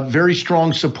 Very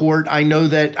strong support. I know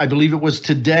that, I believe it was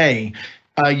today,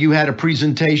 you had a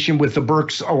presentation with the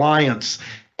Berks Alliance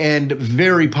and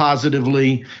very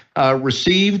positively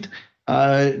received,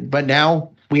 but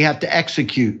now we have to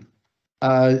execute.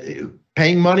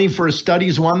 Paying money for a study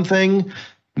is one thing,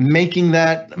 making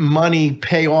that money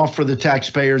pay off for the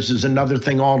taxpayers is another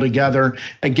thing altogether.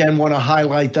 Again, want to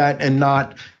highlight that and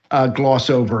not gloss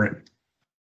over it.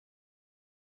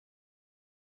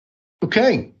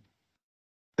 Okay.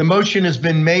 The motion has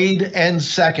been made and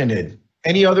seconded.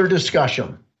 Any other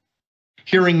discussion?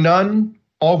 Hearing none,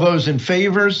 all those in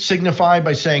favor signify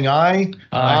by saying aye.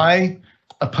 Aye.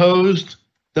 Opposed?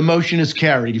 The motion is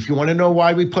carried. If you want to know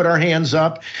why we put our hands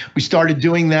up, we started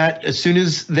doing that as soon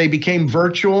as they became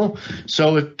virtual.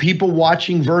 So if people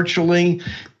watching virtually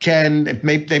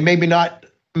they may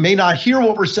not hear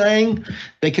what we're saying,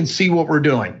 they can see what we're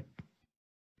doing.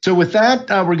 So with that,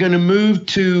 we're going to move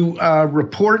to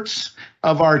reports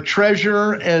of our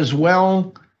treasurer as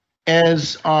well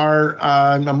as our,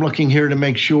 I'm looking here to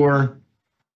make sure.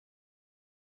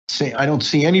 I don't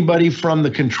see anybody from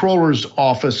the controller's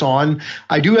office on.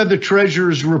 I do have the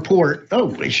treasurer's report.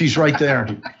 Oh, she's right there.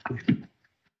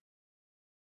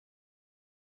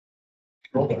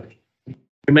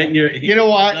 You know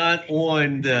what? Not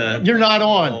on the. You're not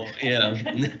on. Oh, yeah.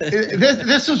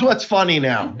 This is what's funny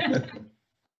now.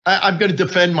 I'm going to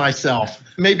defend myself.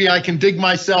 Maybe I can dig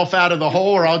myself out of the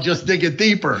hole, or I'll just dig it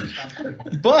deeper.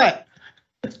 But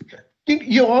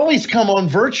you always come on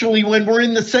virtually when we're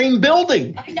in the same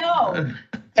building. I know.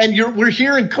 And we're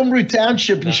here in Cumru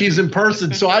Township, and she's in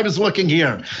person, so I was looking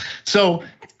here. So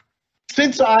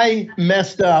since I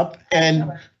messed up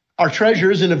and our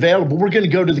treasurer isn't available, we're going to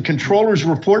go to the controller's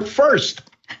report first.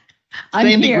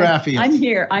 I'm here.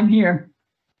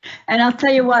 And I'll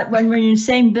tell you what, when we're in the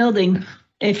same building,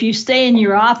 if you stay in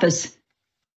your office,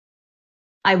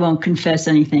 I won't confess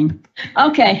anything.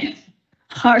 Okay.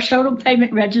 Our total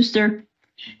payment register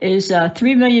is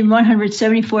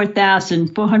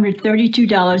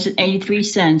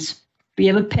 $3,174,432.83. We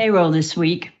have a payroll this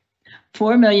week,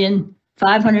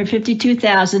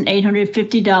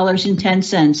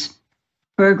 $4,552,850.10,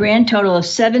 for a grand total of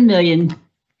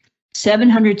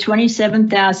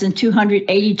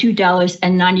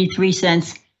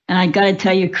 $7,727,282.93. And I got to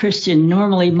tell you, Christian,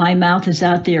 normally my mouth is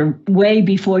out there way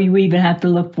before you even have to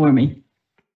look for me.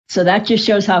 So that just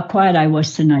shows how quiet I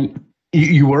was tonight.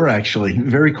 You were actually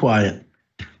very quiet.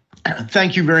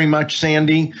 Thank you very much,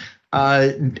 Sandy.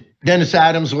 Dennis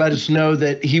Adams let us know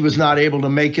that he was not able to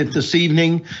make it this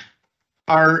evening.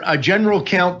 Our general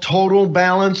account total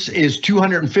balance is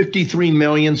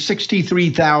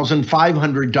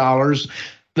 $253,063,500.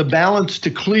 The balance to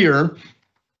clear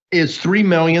is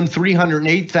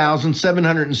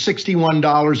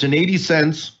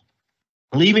 $3,308,761.80,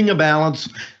 leaving a balance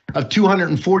of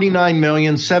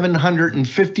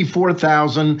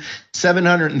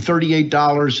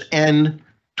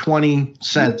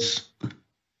 $249,754,738.20.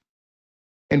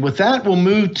 And with that, we'll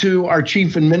move to our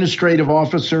Chief Administrative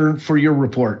Officer for your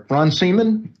report. Ron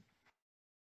Seaman?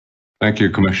 Thank you,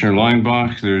 Commissioner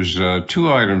Leinbach. There's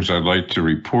two items I'd like to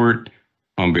report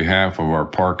on behalf of our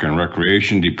Park and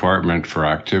Recreation Department for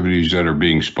activities that are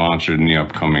being sponsored in the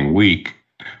upcoming week.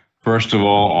 First of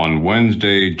all, on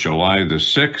Wednesday, July the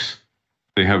 6th,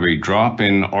 they have a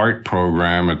drop-in art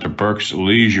program at the Berks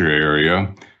leisure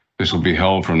area. This will be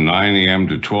held from 9 a.m.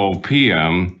 to 12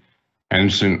 p.m.,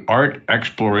 and it's an art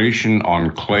exploration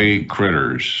on clay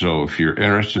critters. So if you're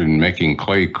interested in making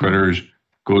clay critters,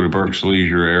 go to Berks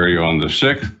leisure area on the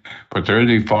 6th, but there is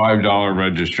a $5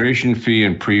 registration fee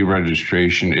and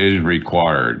pre-registration is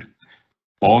required.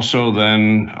 Also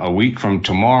then, a week from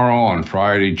tomorrow, on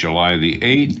Friday, July the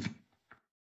 8th,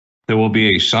 there will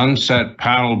be a sunset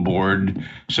paddleboard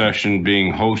session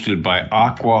being hosted by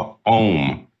Aqua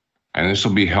Ohm, and this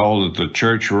will be held at the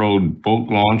Church Road Boat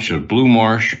Launch at Blue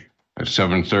Marsh at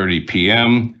 7:30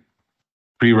 p.m.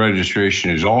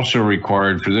 Pre-registration is also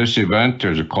required for this event.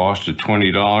 There's a cost of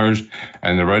 $20,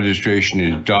 and the registration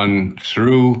is done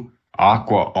through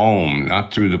Aqua Ohm,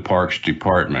 not through the Parks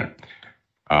Department.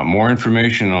 More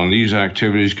information on these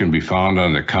activities can be found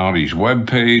on the county's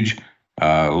webpage.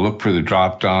 Look for the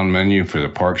drop-down menu for the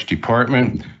Parks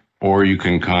Department, or you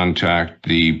can contact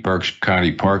the Berks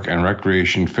County Park and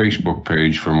Recreation Facebook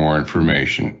page for more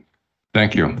information.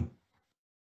 Thank you.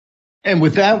 And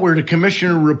with that, we're to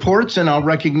Commissioner reports, and I'll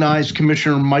recognize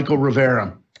Commissioner Michael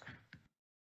Rivera.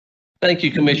 Thank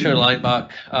you, Commissioner Leinbach.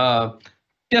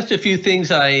 Just a few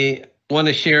things I want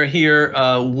to share here.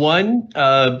 One,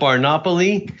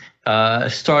 Barnopoly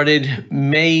started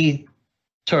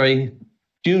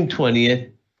June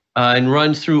 20th and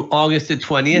runs through August the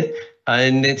 20th.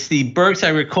 And it's the Berks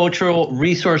Agricultural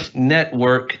Resource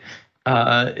Network.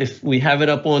 If we have it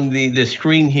up on the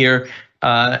screen here.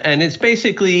 And it's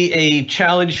basically a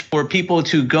challenge for people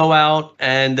to go out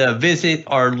and visit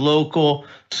our local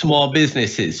small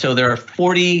businesses. So there are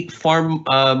 40 farm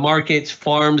markets,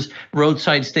 farms,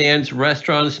 roadside stands,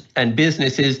 restaurants, and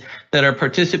businesses that are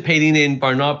participating in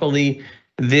Barnopoly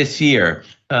this year.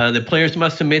 The players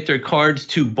must submit their cards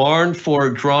to Barn for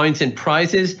drawings and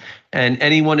prizes, and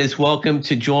anyone is welcome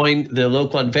to join the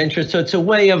local adventure. So it's a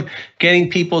way of getting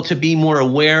people to be more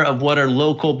aware of what our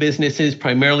local businesses,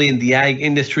 primarily in the ag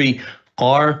industry,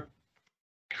 are.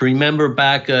 Remember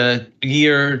back a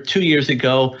year, 2 years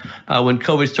ago, when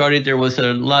COVID started, there was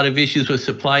a lot of issues with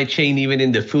supply chain, even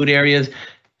in the food areas.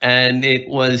 And it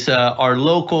was our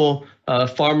local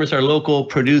farmers, our local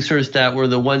producers that were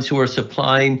the ones who were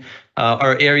supplying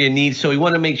our area needs. So we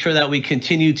want to make sure that we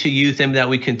continue to use them, that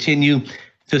we continue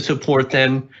to support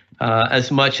them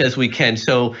as much as we can.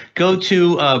 So go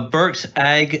to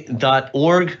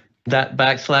berksag.org,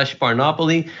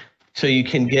 /Barnopoly, so you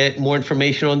can get more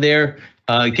information on there.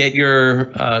 Get your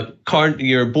card,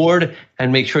 your board,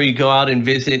 and make sure you go out and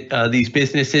visit these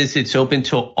businesses. It's open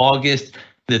till August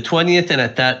the 20th, and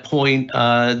at that point,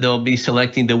 they'll be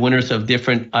selecting the winners of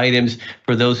different items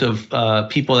for those of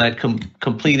people that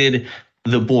completed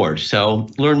the board. So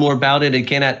learn more about it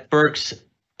again at berksag.org,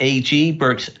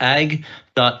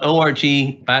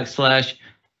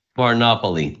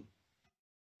 /Barnopoly.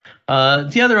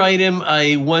 The other item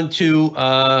I want to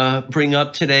bring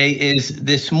up today is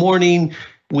this morning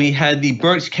we had the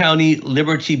Berks County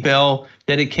Liberty Bell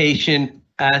dedication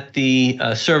at the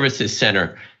Services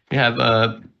Center. We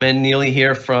have Ben Neely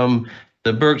here from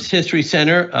the Berks History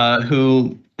Center,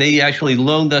 who they actually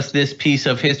loaned us this piece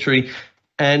of history.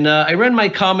 And I read my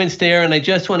comments there, and I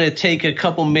just want to take a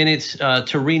couple minutes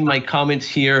to read my comments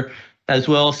here as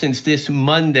well, since this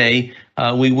Monday,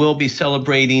 we will be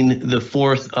celebrating the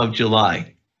 4th of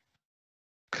July.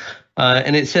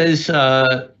 And it says,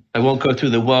 I won't go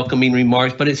through the welcoming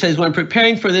remarks, but it says, when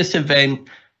preparing for this event,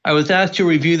 I was asked to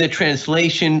review the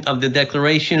translation of the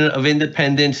Declaration of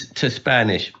Independence to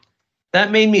Spanish. That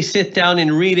made me sit down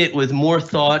and read it with more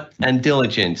thought and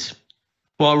diligence.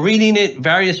 While reading it,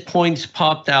 various points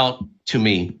popped out to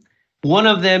me. One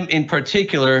of them in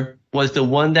particular was the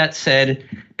one that said,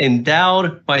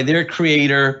 endowed by their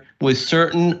creator with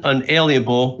certain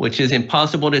unalienable, which is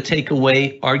impossible to take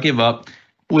away or give up,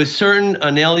 with certain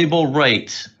unalienable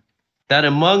rights, that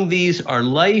among these are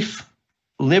life,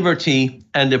 liberty,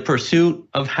 and the pursuit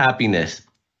of happiness.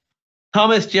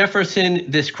 Thomas Jefferson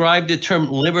described the term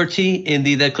liberty in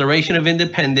the Declaration of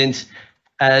Independence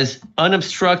as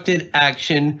unobstructed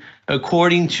action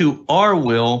according to our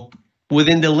will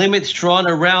within the limits drawn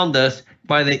around us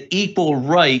by the equal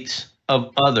rights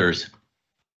of others.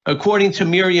 According to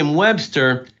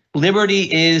Merriam-Webster,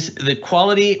 liberty is the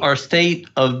quality or state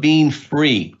of being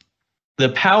free, the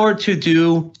power to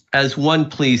do as one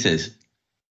pleases,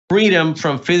 freedom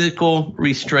from physical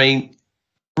restraint,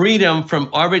 freedom from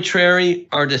arbitrary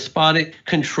or despotic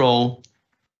control,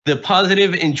 the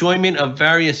positive enjoyment of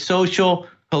various social,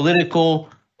 political,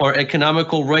 or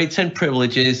economical rights and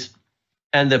privileges,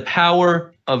 and the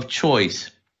power of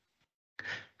choice.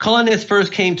 Colonists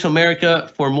first came to America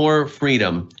for more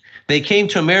freedom. They came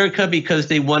to America because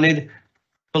they wanted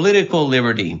political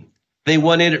liberty. They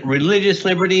wanted religious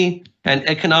liberty and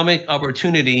economic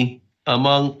opportunity,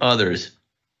 among others.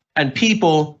 And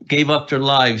people gave up their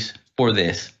lives for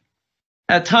this.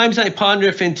 At times I ponder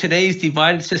if in today's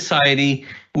divided society,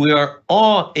 we are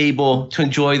all able to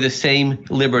enjoy the same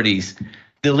liberties.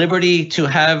 The liberty to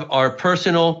have our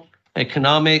personal,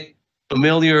 economic,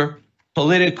 familiar,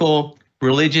 political,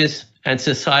 religious, and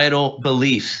societal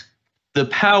beliefs. The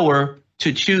power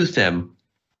to choose them.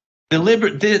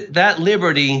 That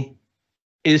liberty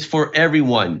is for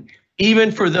everyone,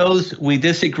 even for those we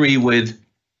disagree with,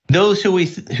 those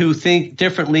who think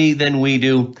differently than we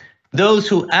do, those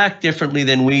who act differently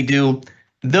than we do,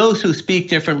 those who speak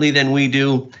differently than we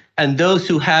do, and those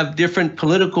who have different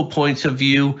political points of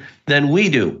view than we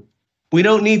do. We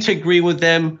don't need to agree with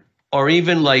them or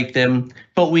even like them,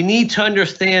 but we need to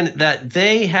understand that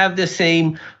they have the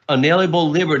same unalienable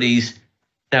liberties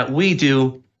that we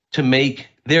do to make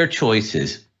their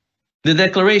choices. The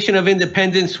Declaration of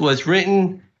Independence was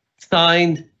written,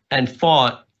 signed, and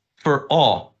fought for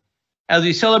all. As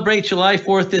we celebrate July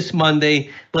 4th this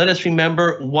Monday, let us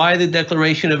remember why the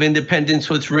Declaration of Independence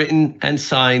was written and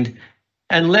signed,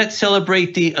 and let's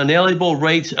celebrate the unalienable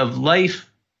rights of life,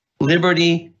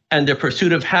 liberty, and the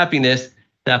pursuit of happiness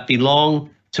that belong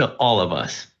to all of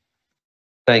us.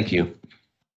 Thank you.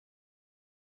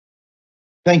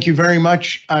 Thank you very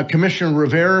much, Commissioner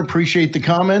Rivera. Appreciate the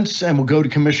comments, and we'll go to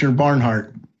Commissioner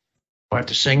Barnhart. Do I have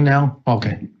to sing now?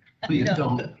 Okay. Please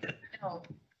don't.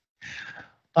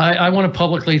 I want to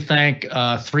publicly thank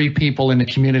three people in the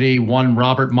community, one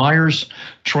Robert Myers,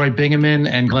 Troy Bingaman,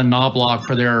 and Glenn Knobloch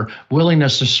for their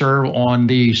willingness to serve on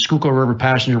the Schuylkill River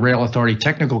Passenger Rail Authority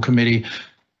Technical Committee.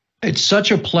 It's such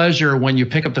a pleasure when you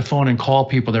pick up the phone and call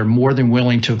people. They're more than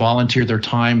willing to volunteer their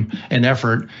time and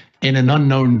effort in an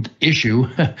unknown issue.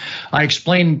 I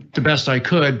explained the best I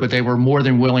could, but they were more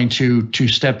than willing to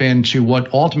step into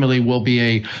what ultimately will be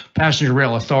a passenger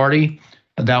rail authority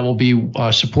that will be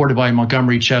supported by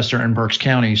Montgomery, Chester, and Berks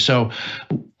County. So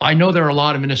I know there are a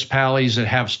lot of municipalities that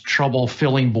have trouble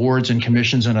filling boards and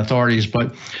commissions and authorities,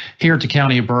 but here at the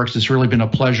County of Berks, it's really been a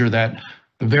pleasure that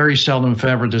very seldom, if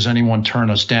ever, does anyone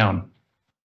turn us down.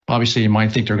 Obviously, you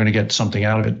might think they're going to get something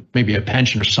out of it, maybe a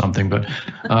pension or something, but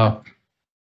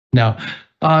no.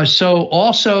 So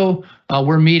also,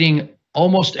 we're meeting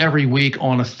almost every week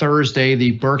on a Thursday,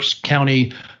 the Berks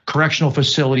County Correctional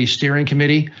Facility Steering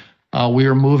Committee. We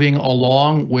are moving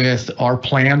along with our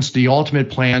plans, the ultimate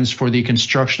plans for the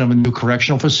construction of a new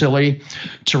correctional facility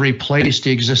to replace the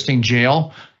existing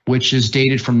jail, which is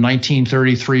dated from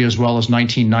 1933 as well as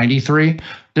 1993.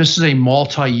 This is a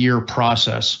multi-year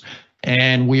process,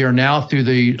 and we are now through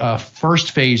the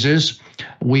first phases.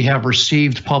 We have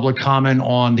received public comment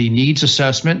on the needs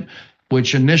assessment,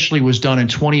 which initially was done in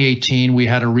 2018. We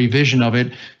had a revision of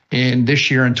it in this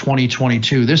year in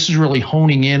 2022. This is really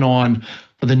honing in on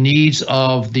the needs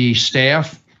of the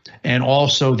staff and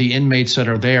also the inmates that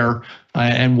are there,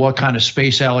 and what kind of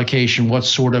space allocation, what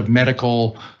sort of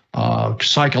medical,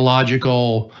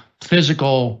 psychological,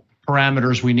 physical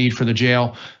parameters we need for the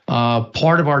jail.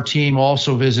 Part of our team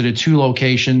also visited two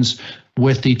locations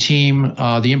with the team,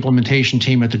 the implementation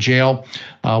team at the jail.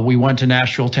 We went to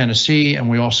Nashville, Tennessee, and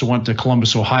we also went to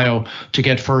Columbus, Ohio to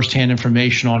get firsthand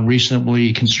information on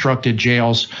recently constructed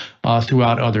jails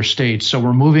throughout other states. So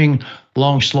we're moving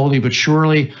along slowly but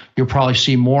surely. You'll probably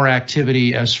see more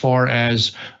activity as far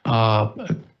as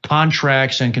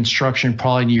contracts and construction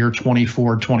probably in the year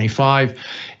 24, 25.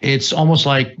 It's almost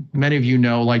like many of you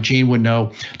know, like Gene would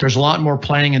know, there's a lot more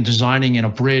planning and designing in a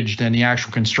bridge than the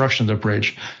actual construction of the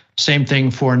bridge. Same thing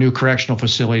for a new correctional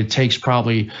facility. It takes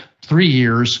probably 3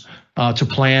 years to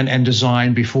plan and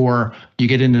design before you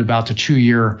get into about the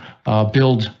 2-year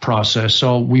build process.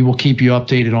 So we will keep you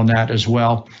updated on that as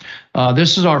well.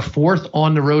 This is our 4th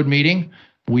on the road meeting.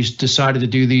 We decided to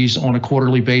do these on a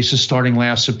quarterly basis starting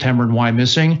last September, and why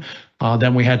missing.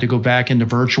 Then we had to go back into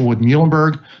virtual with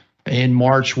Muhlenberg. In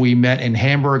March, we met in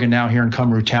Hamburg and now here in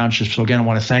Cumru Township. So again, I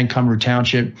want to thank Cumru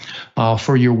Township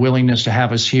for your willingness to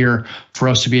have us here, for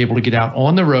us to be able to get out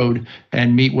on the road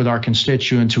and meet with our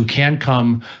constituents who can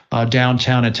come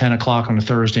downtown at 10 o'clock on a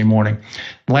Thursday morning.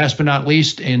 Last but not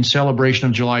least, in celebration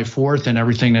of July 4th and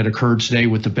everything that occurred today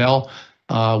with the bell,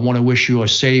 I want to wish you a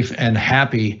safe and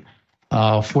happy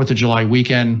 4th of July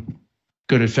weekend.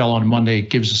 Good, it fell on Monday. It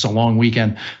gives us a long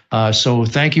weekend. So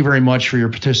thank you very much for your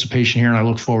participation here, and I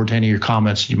look forward to any of your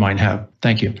comments you might have.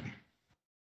 Thank you.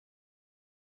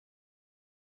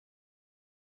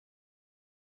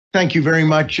 Thank you very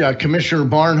much, Commissioner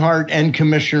Barnhart and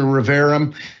Commissioner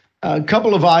Rivera. A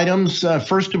couple of items.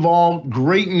 First of all,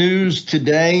 great news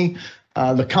today.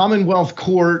 The Commonwealth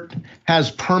Court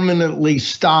has permanently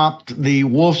stopped the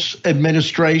Wolf's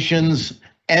administration's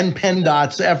and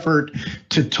PennDOT's effort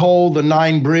to toll the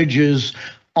 9 bridges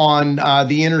on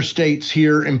the interstates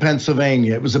here in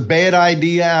Pennsylvania. It was a bad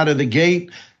idea out of the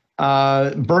gate.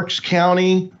 Berks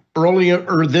County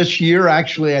earlier this year,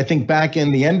 actually, I think back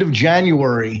in the end of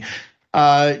January,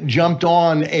 jumped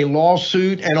on a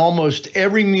lawsuit, and almost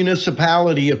every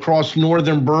municipality across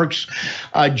northern Berks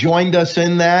joined us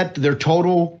in that. Their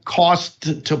total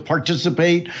cost to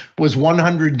participate was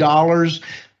 $100.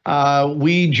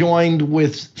 We joined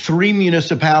with 3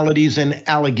 municipalities in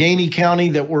Allegheny County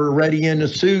that were already in a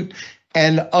suit,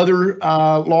 and other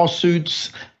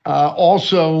lawsuits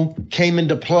also came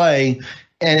into play.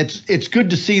 And it's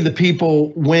good to see the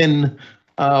people win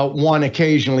one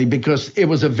occasionally, because it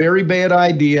was a very bad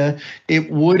idea.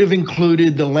 It would have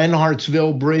included the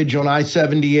Lenhartsville Bridge on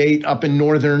I-78 up in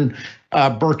northern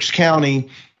Berks County.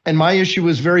 And my issue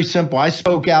was very simple. I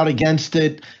spoke out against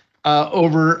it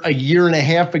over a year and a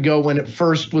half ago when it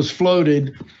first was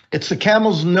floated. It's the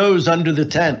camel's nose under the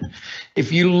tent.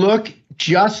 If you look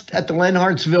just at the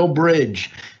Lenhartsville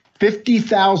Bridge,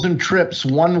 50,000 trips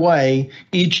one way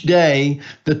each day.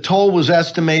 The toll was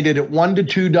estimated at $1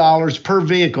 to $2 per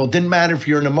vehicle. Didn't matter if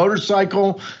you're in a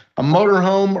motorcycle, a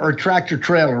motorhome, or a tractor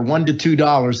trailer, $1 to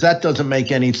 $2. That doesn't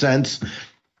make any sense.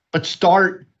 But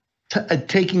start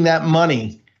taking that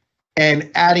money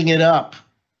and adding it up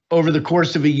over the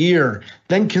course of a year.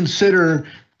 Then consider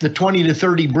the 20 to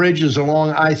 30 bridges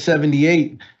along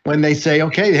I-78 when they say,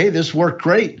 okay, hey, this worked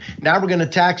great. Now we're going to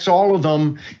tax all of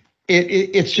them.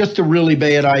 It's just a really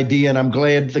bad idea, and I'm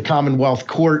glad the Commonwealth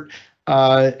Court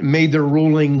made their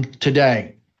ruling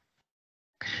today.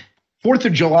 4th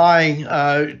of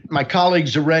July, my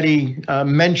colleagues already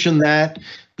mentioned that.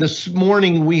 This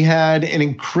morning we had an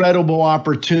incredible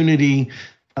opportunity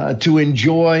to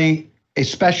enjoy a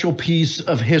special piece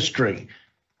of history.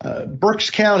 Berks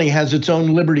County has its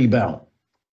own Liberty Bell.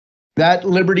 That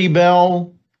Liberty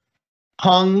Bell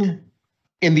hung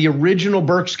in the original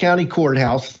Berks County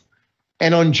Courthouse,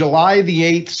 and on July the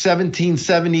 8th,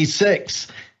 1776,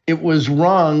 it was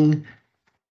rung,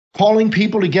 calling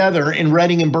people together in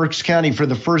Reading and Berks County for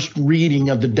the first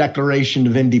reading of the Declaration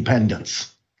of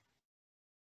Independence.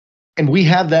 And we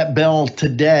have that bell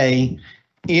today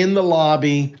in the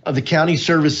lobby of the County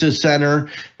Services Center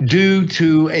due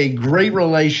to a great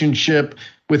relationship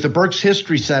with the Berks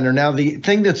History Center. Now, the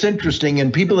thing that's interesting,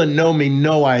 and people that know me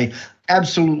know I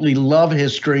absolutely love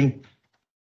history,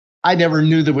 I never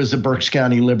knew there was a Berks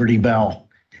County Liberty Bell.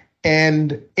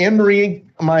 And Anne Marie,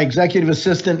 my executive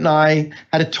assistant, and I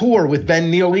had a tour with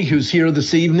Ben Neely, who's here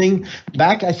this evening,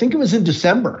 back, I think it was in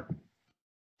December.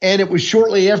 And it was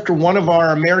shortly after one of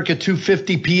our America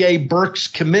 250 PA Berks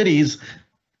committees.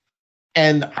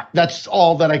 And that's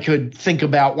all that I could think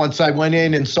about once I went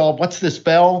in and saw, what's this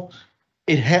bell?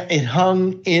 It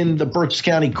hung in the Berks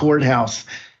County Courthouse.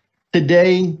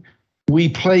 Today, we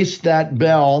placed that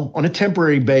bell on a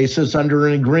temporary basis under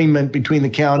an agreement between the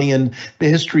county and the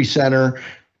History Center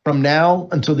from now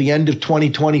until the end of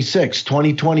 2026.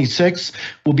 2026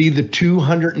 will be the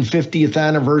 250th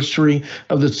anniversary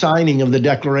of the signing of the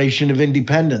Declaration of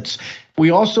Independence. We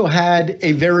also had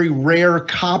a very rare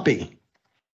copy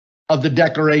of the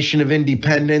Declaration of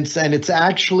Independence, and it's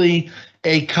actually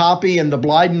a copy, and the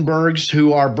Blydenbergs,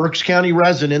 who are Berks County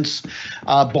residents,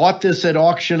 bought this at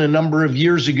auction a number of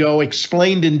years ago,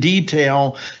 explained in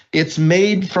detail. It's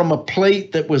made from a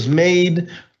plate that was made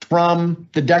from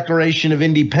the Declaration of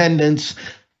Independence.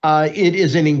 It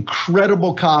is an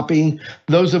incredible copy.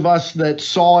 Those of us that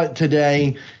saw it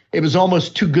today, it was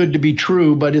almost too good to be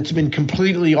true, but it's been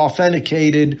completely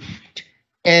authenticated.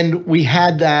 And we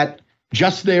had that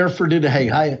just there for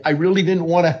today. I really didn't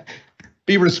want to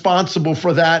be responsible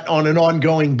for that on an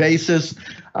ongoing basis.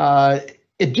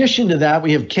 Addition to that,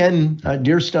 we have Ken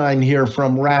Deerstein here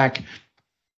from RAC.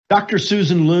 Dr.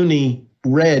 Susan Looney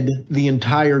read the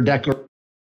entire Declaration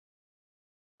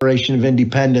of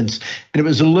Independence, and it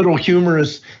was a little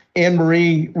humorous. Anne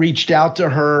Marie reached out to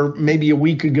her maybe a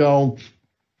week ago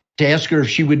to ask her if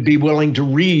she would be willing to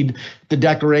read the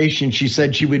Declaration. She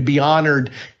said she would be honored.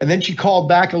 And then she called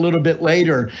back a little bit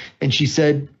later and she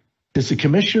said, does the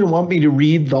commissioner want me to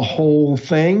read the whole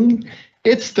thing?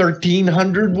 It's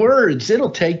 1,300 words.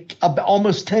 It'll take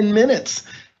almost 10 minutes.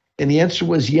 And the answer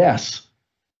was yes,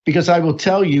 because I will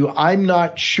tell you, I'm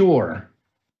not sure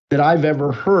that I've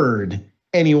ever heard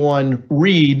anyone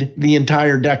read the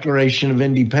entire Declaration of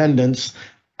Independence.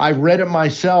 I've read it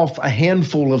myself a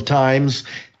handful of times,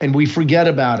 and we forget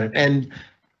about it. And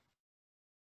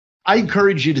I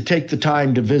encourage you to take the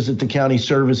time to visit the County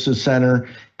Services Center.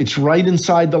 It's right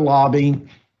inside the lobby.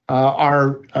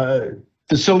 Our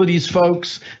facilities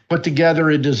folks put together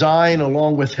a design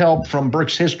along with help from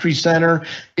Berks History Center.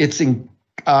 It's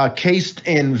encased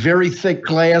in very thick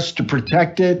glass to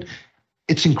protect it.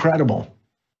 It's incredible.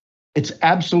 It's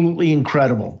absolutely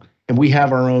incredible. And we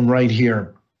have our own right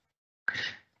here.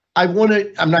 I'm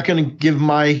not going to give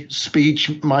my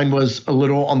speech. Mine was a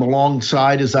little on the long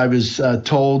side, as I was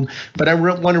told, but I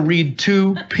want to read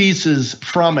two pieces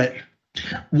from it.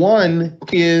 One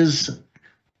is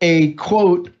a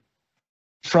quote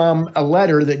from a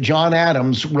letter that John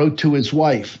Adams wrote to his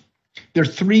wife. There are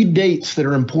three dates that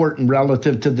are important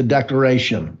relative to the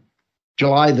Declaration: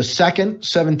 July the 2nd,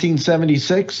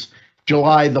 1776,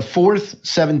 July the 4th,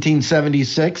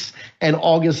 1776, and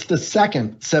August the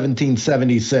 2nd,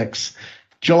 1776.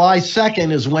 July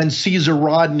 2nd is when Caesar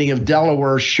Rodney of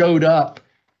Delaware showed up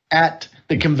at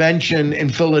the convention in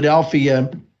Philadelphia,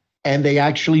 and they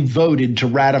actually voted to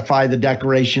ratify the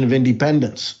Declaration of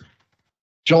Independence.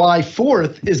 July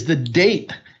 4th is the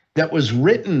date that was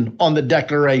written on the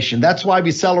Declaration. That's why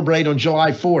we celebrate on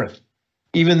July 4th,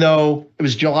 even though it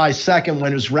was July 2nd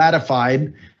when it was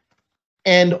ratified.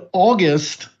 And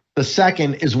August the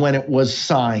 2nd is when it was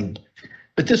signed.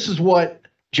 But this is what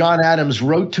John Adams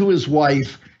wrote to his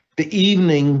wife the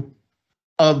evening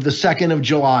of the 2nd of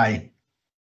July.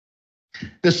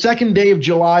 The second day of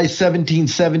July,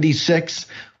 1776,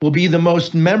 will be the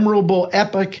most memorable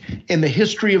epoch in the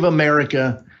history of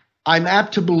America. I'm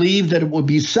apt to believe that it will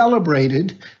be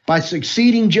celebrated by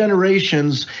succeeding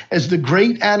generations as the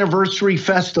great anniversary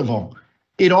festival.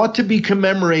 It ought to be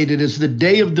commemorated as the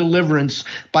day of deliverance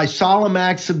by solemn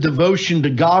acts of devotion to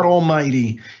God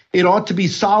Almighty. It ought to be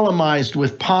solemnized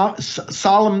with pomp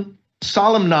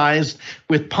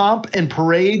and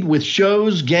parade, with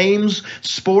shows, games,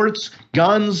 sports,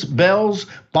 guns, bells,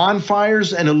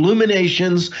 bonfires, and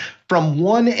illuminations from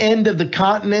one end of the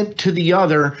continent to the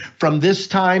other from this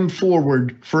time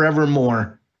forward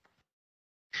forevermore.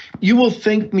 You will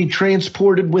think me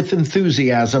transported with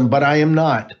enthusiasm, but I am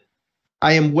not.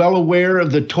 I am well aware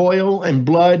of the toil and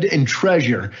blood and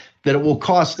treasure that it will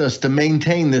cost us to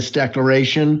maintain this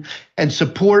declaration and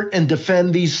support and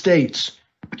defend these states.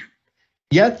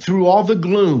 Yet through all the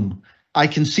gloom, I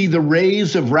can see the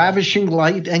rays of ravishing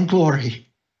light and glory.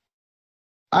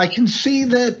 I can see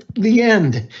that the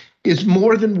end is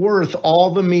more than worth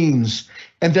all the means,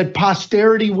 and that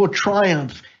posterity will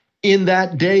triumph in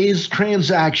that day's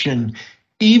transaction,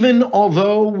 even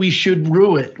although we should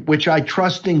rue it, which I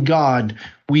trust in God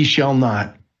we shall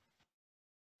not.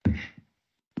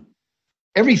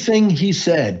 Everything he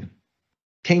said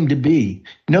came to be.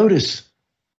 Notice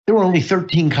there were only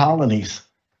 13 colonies,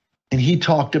 and he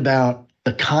talked about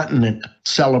the continent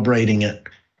celebrating it.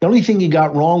 The only thing he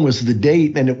got wrong was the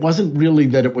date, and it wasn't really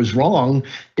that it was wrong.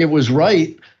 It was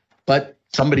right, but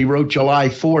somebody wrote July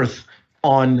 4th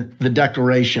on the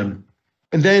Declaration.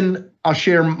 And then I'll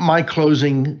share my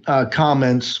closing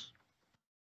comments.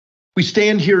 We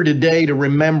stand here today to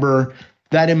remember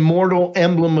that immortal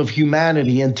emblem of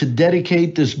humanity, and to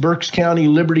dedicate this Berks County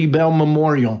Liberty Bell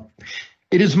Memorial.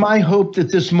 It is my hope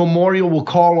that this memorial will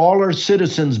call all our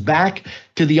citizens back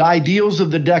to the ideals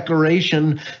of the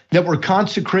Declaration that were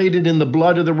consecrated in the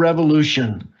blood of the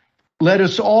Revolution. Let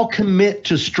us all commit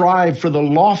to strive for the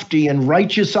lofty and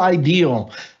righteous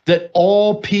ideal that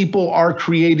all people are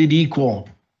created equal.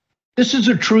 This is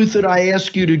a truth that I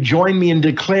ask you to join me in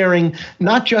declaring,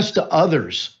 not just to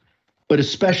others, but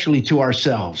especially to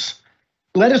ourselves.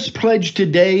 Let us pledge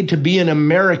today to be an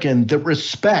American that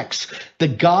respects the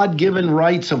God-given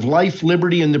rights of life,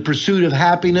 liberty, and the pursuit of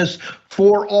happiness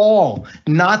for all,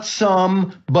 not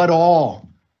some, but all.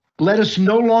 Let us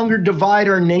no longer divide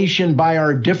our nation by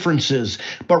our differences,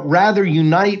 but rather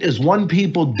unite as one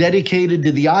people dedicated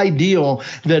to the ideal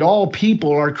that all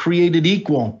people are created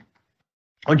equal.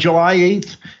 On July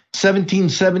 8th,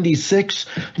 1776,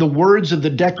 the words of the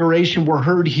Declaration were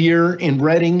heard here in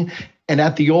Reading and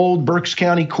at the old Berks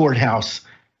County Courthouse.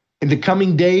 In the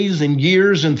coming days and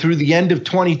years and through the end of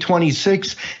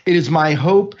 2026, it is my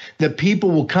hope that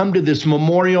people will come to this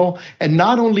memorial and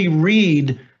not only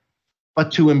read,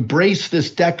 but to embrace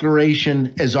this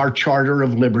declaration as our Charter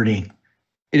of Liberty.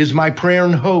 It is my prayer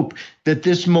and hope that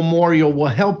this memorial will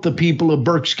help the people of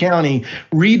Berks County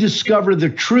rediscover the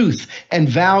truth and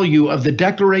value of the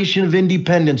Declaration of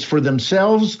Independence for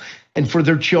themselves and for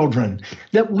their children,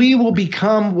 that we will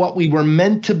become what we were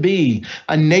meant to be,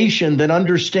 a nation that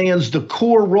understands the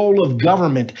core role of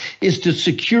government is to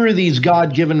secure these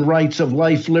God-given rights of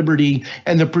life, liberty,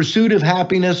 and the pursuit of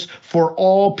happiness for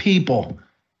all people.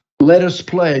 Let us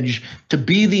pledge to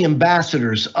be the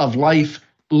ambassadors of life,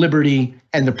 liberty,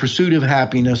 and the pursuit of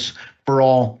happiness for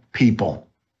all people.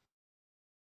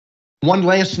 One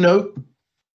last note,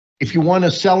 if you want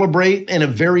to celebrate in a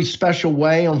very special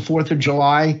way on 4th of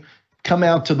July, come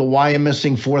out to the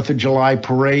Wyomissing 4th of July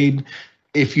parade.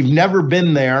 If you've never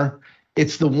been there,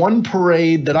 it's the one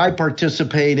parade that I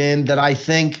participate in that I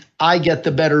think I get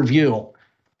the better view,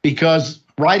 because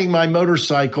riding my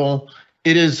motorcycle,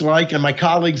 it is like, and my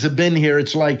colleagues have been here,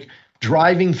 it's like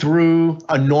driving through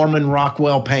a Norman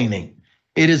Rockwell painting.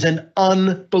 It is an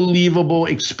unbelievable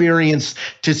experience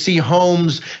to see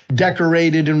homes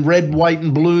decorated in red, white,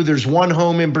 and blue. There's one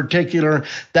home in particular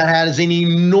that has an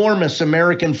enormous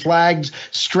American flags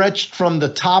stretched from the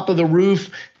top of the roof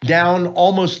down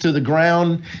almost to the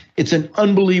ground. It's an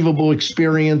unbelievable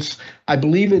experience. I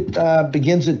believe it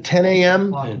begins at 10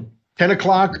 a.m., 10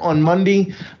 o'clock on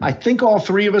Monday. I think all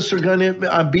three of us are going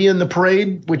to be in the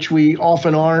parade, which we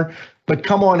often are, but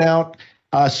come on out,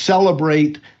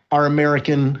 celebrate our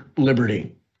American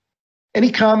liberty. Any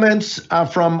comments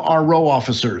from our row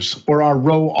officers or our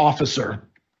row officer?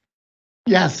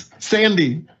 Yes,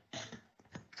 Sandy.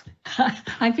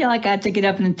 I feel like I have to get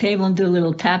up on the table and do a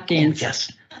little tap dance.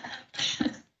 Yes.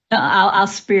 I'll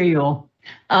spare you all.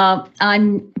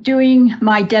 I'm doing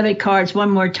my debit cards one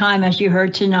more time, as you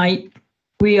heard tonight.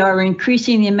 We are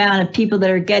increasing the amount of people that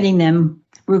are getting them.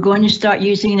 We're going to start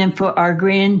using them for our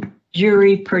grand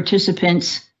jury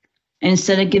participants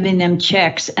instead of giving them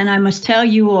checks. And I must tell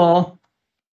you all,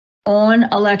 on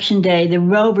Election Day, the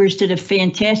Rovers did a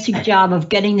fantastic job of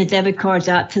getting the debit cards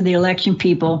out to the election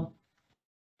people.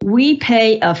 We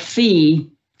pay a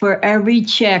fee for every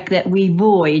check that we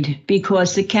void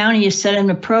because the county has set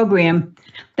in a program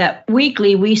that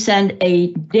weekly we send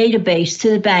a database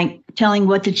to the bank telling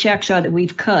what the checks are that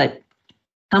we've cut,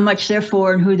 how much they're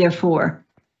for and who they're for.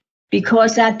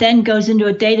 Because that then goes into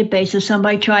a database. If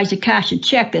somebody tries to cash a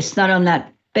check that's not on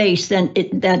that base, then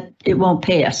it won't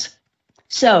pass.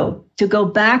 So to go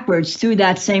backwards through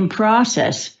that same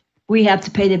process, we have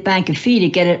to pay the bank a fee to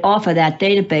get it off of that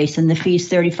database, and the fee is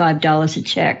 $35 a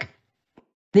check.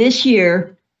 This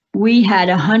year, we had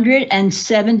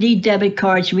 170 debit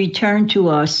cards returned to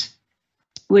us,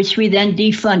 which we then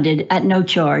defunded at no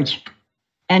charge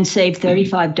and saved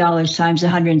 $35 times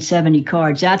 170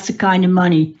 cards. That's the kind of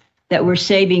money that we're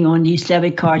saving on these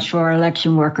debit cards for our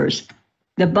election workers.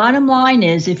 The bottom line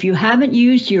is, if you haven't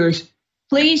used yours,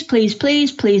 please, please,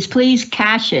 please, please, please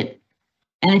cash it.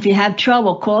 And if you have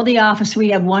trouble, call the office. We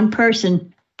have one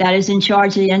person that is in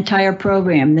charge of the entire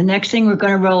program. The next thing we're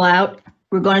going to roll out,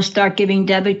 we're going to start giving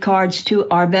debit cards to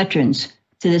our veterans,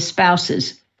 to the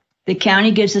spouses. The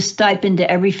county gives a stipend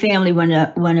to every family when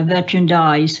a veteran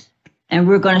dies. And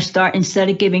we're going to start, instead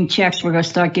of giving checks, we're going to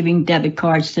start giving debit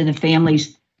cards to the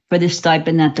families for the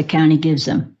stipend that the county gives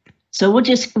them. So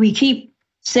we keep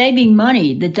saving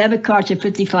money. The debit cards are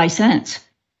 55 cents.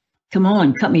 Come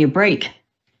on, cut me a break.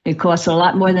 It costs a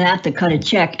lot more than that to cut a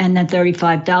check, and then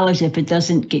 $35 if it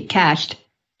doesn't get cashed,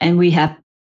 and we have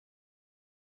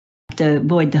to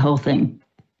void the whole thing.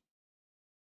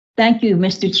 Thank you,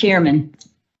 Mr. Chairman.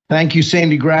 Thank you,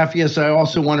 Sandy Graffius. I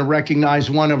also want to recognize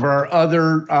one of our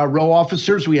other row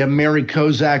officers. We have Mary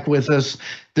Kozak with us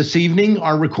this evening,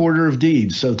 our recorder of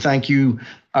deeds. So thank you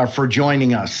for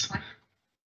joining us.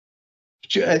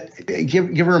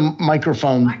 Give her a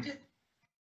microphone.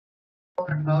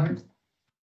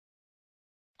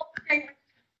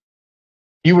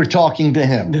 You were talking to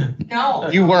him. No.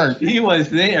 You weren't. He was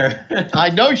there. I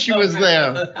know she was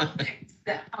there.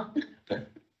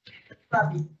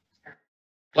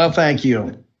 Well, thank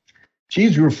you.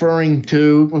 She's referring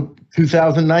to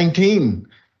 2019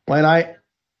 when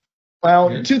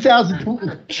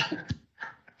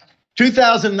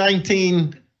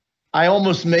 2019, I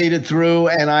almost made it through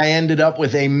and I ended up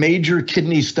with a major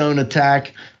kidney stone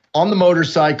attack on the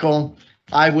motorcycle.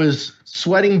 I was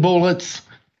sweating bullets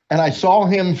and I saw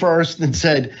him first and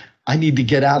said, I need to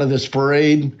get out of this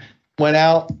parade. Went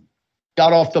out,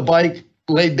 got off the bike,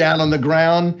 laid down on the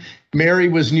ground. Mary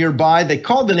was nearby. They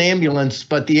called an ambulance,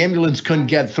 but the ambulance couldn't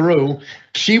get through.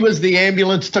 She was the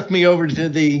ambulance, took me over to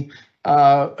the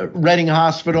Reading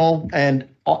Hospital, and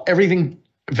everything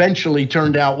eventually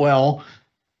turned out well.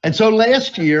 And so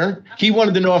last year, he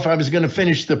wanted to know if I was going to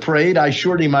finish the parade. I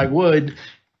assured him I would.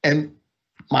 And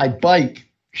my bike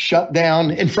shut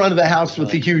down in front of the house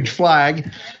with the huge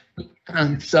flag.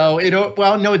 And so it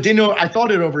didn't. I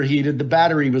thought it overheated. The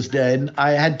battery was dead.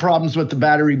 I had problems with the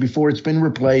battery before. It's been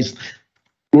replaced.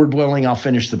 Lord willing, I'll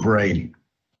finish the parade.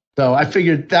 So I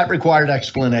figured that required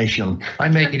explanation. I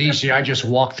make it easy. I just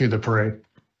walk through the parade.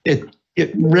 It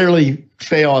rarely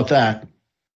fail at that.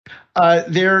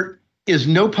 There is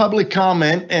no public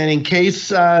comment, and in case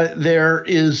there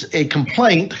is a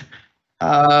complaint,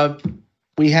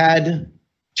 we had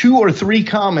 2 or 3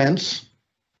 comments.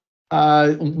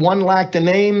 1 lacked a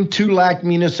name, 2 lacked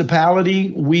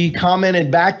municipality. We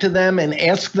commented back to them and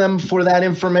asked them for that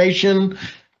information.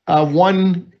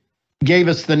 1 gave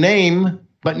us the name,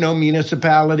 but no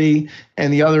municipality,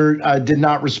 and the other did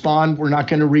not respond. We're not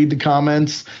going to read the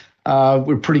comments.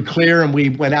 We're pretty clear, and we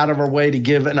went out of our way to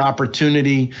give an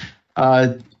opportunity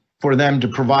for them to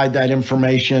provide that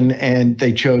information, and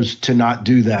they chose to not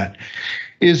do that.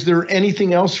 Is there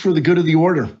anything else for the good of the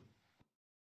order?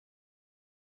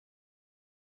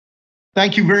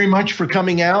 Thank you very much for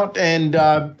coming out, and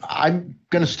I'm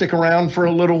going to stick around for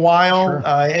a little while. Sure.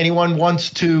 Anyone wants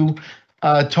to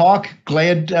talk,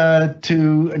 glad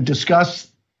to discuss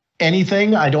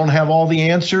anything. I don't have all the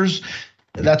answers.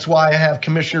 That's why I have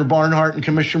Commissioner Barnhart and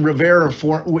Commissioner Rivera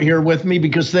here with me,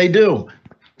 because they do.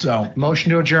 So,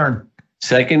 Motion to adjourn.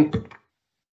 Second.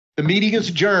 the meeting is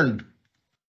adjourned.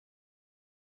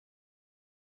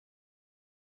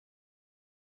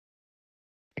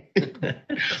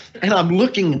 And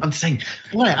I'm saying,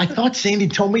 boy, I thought Sandy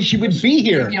told me she would be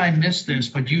here. Maybe I missed this,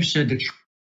 but you said the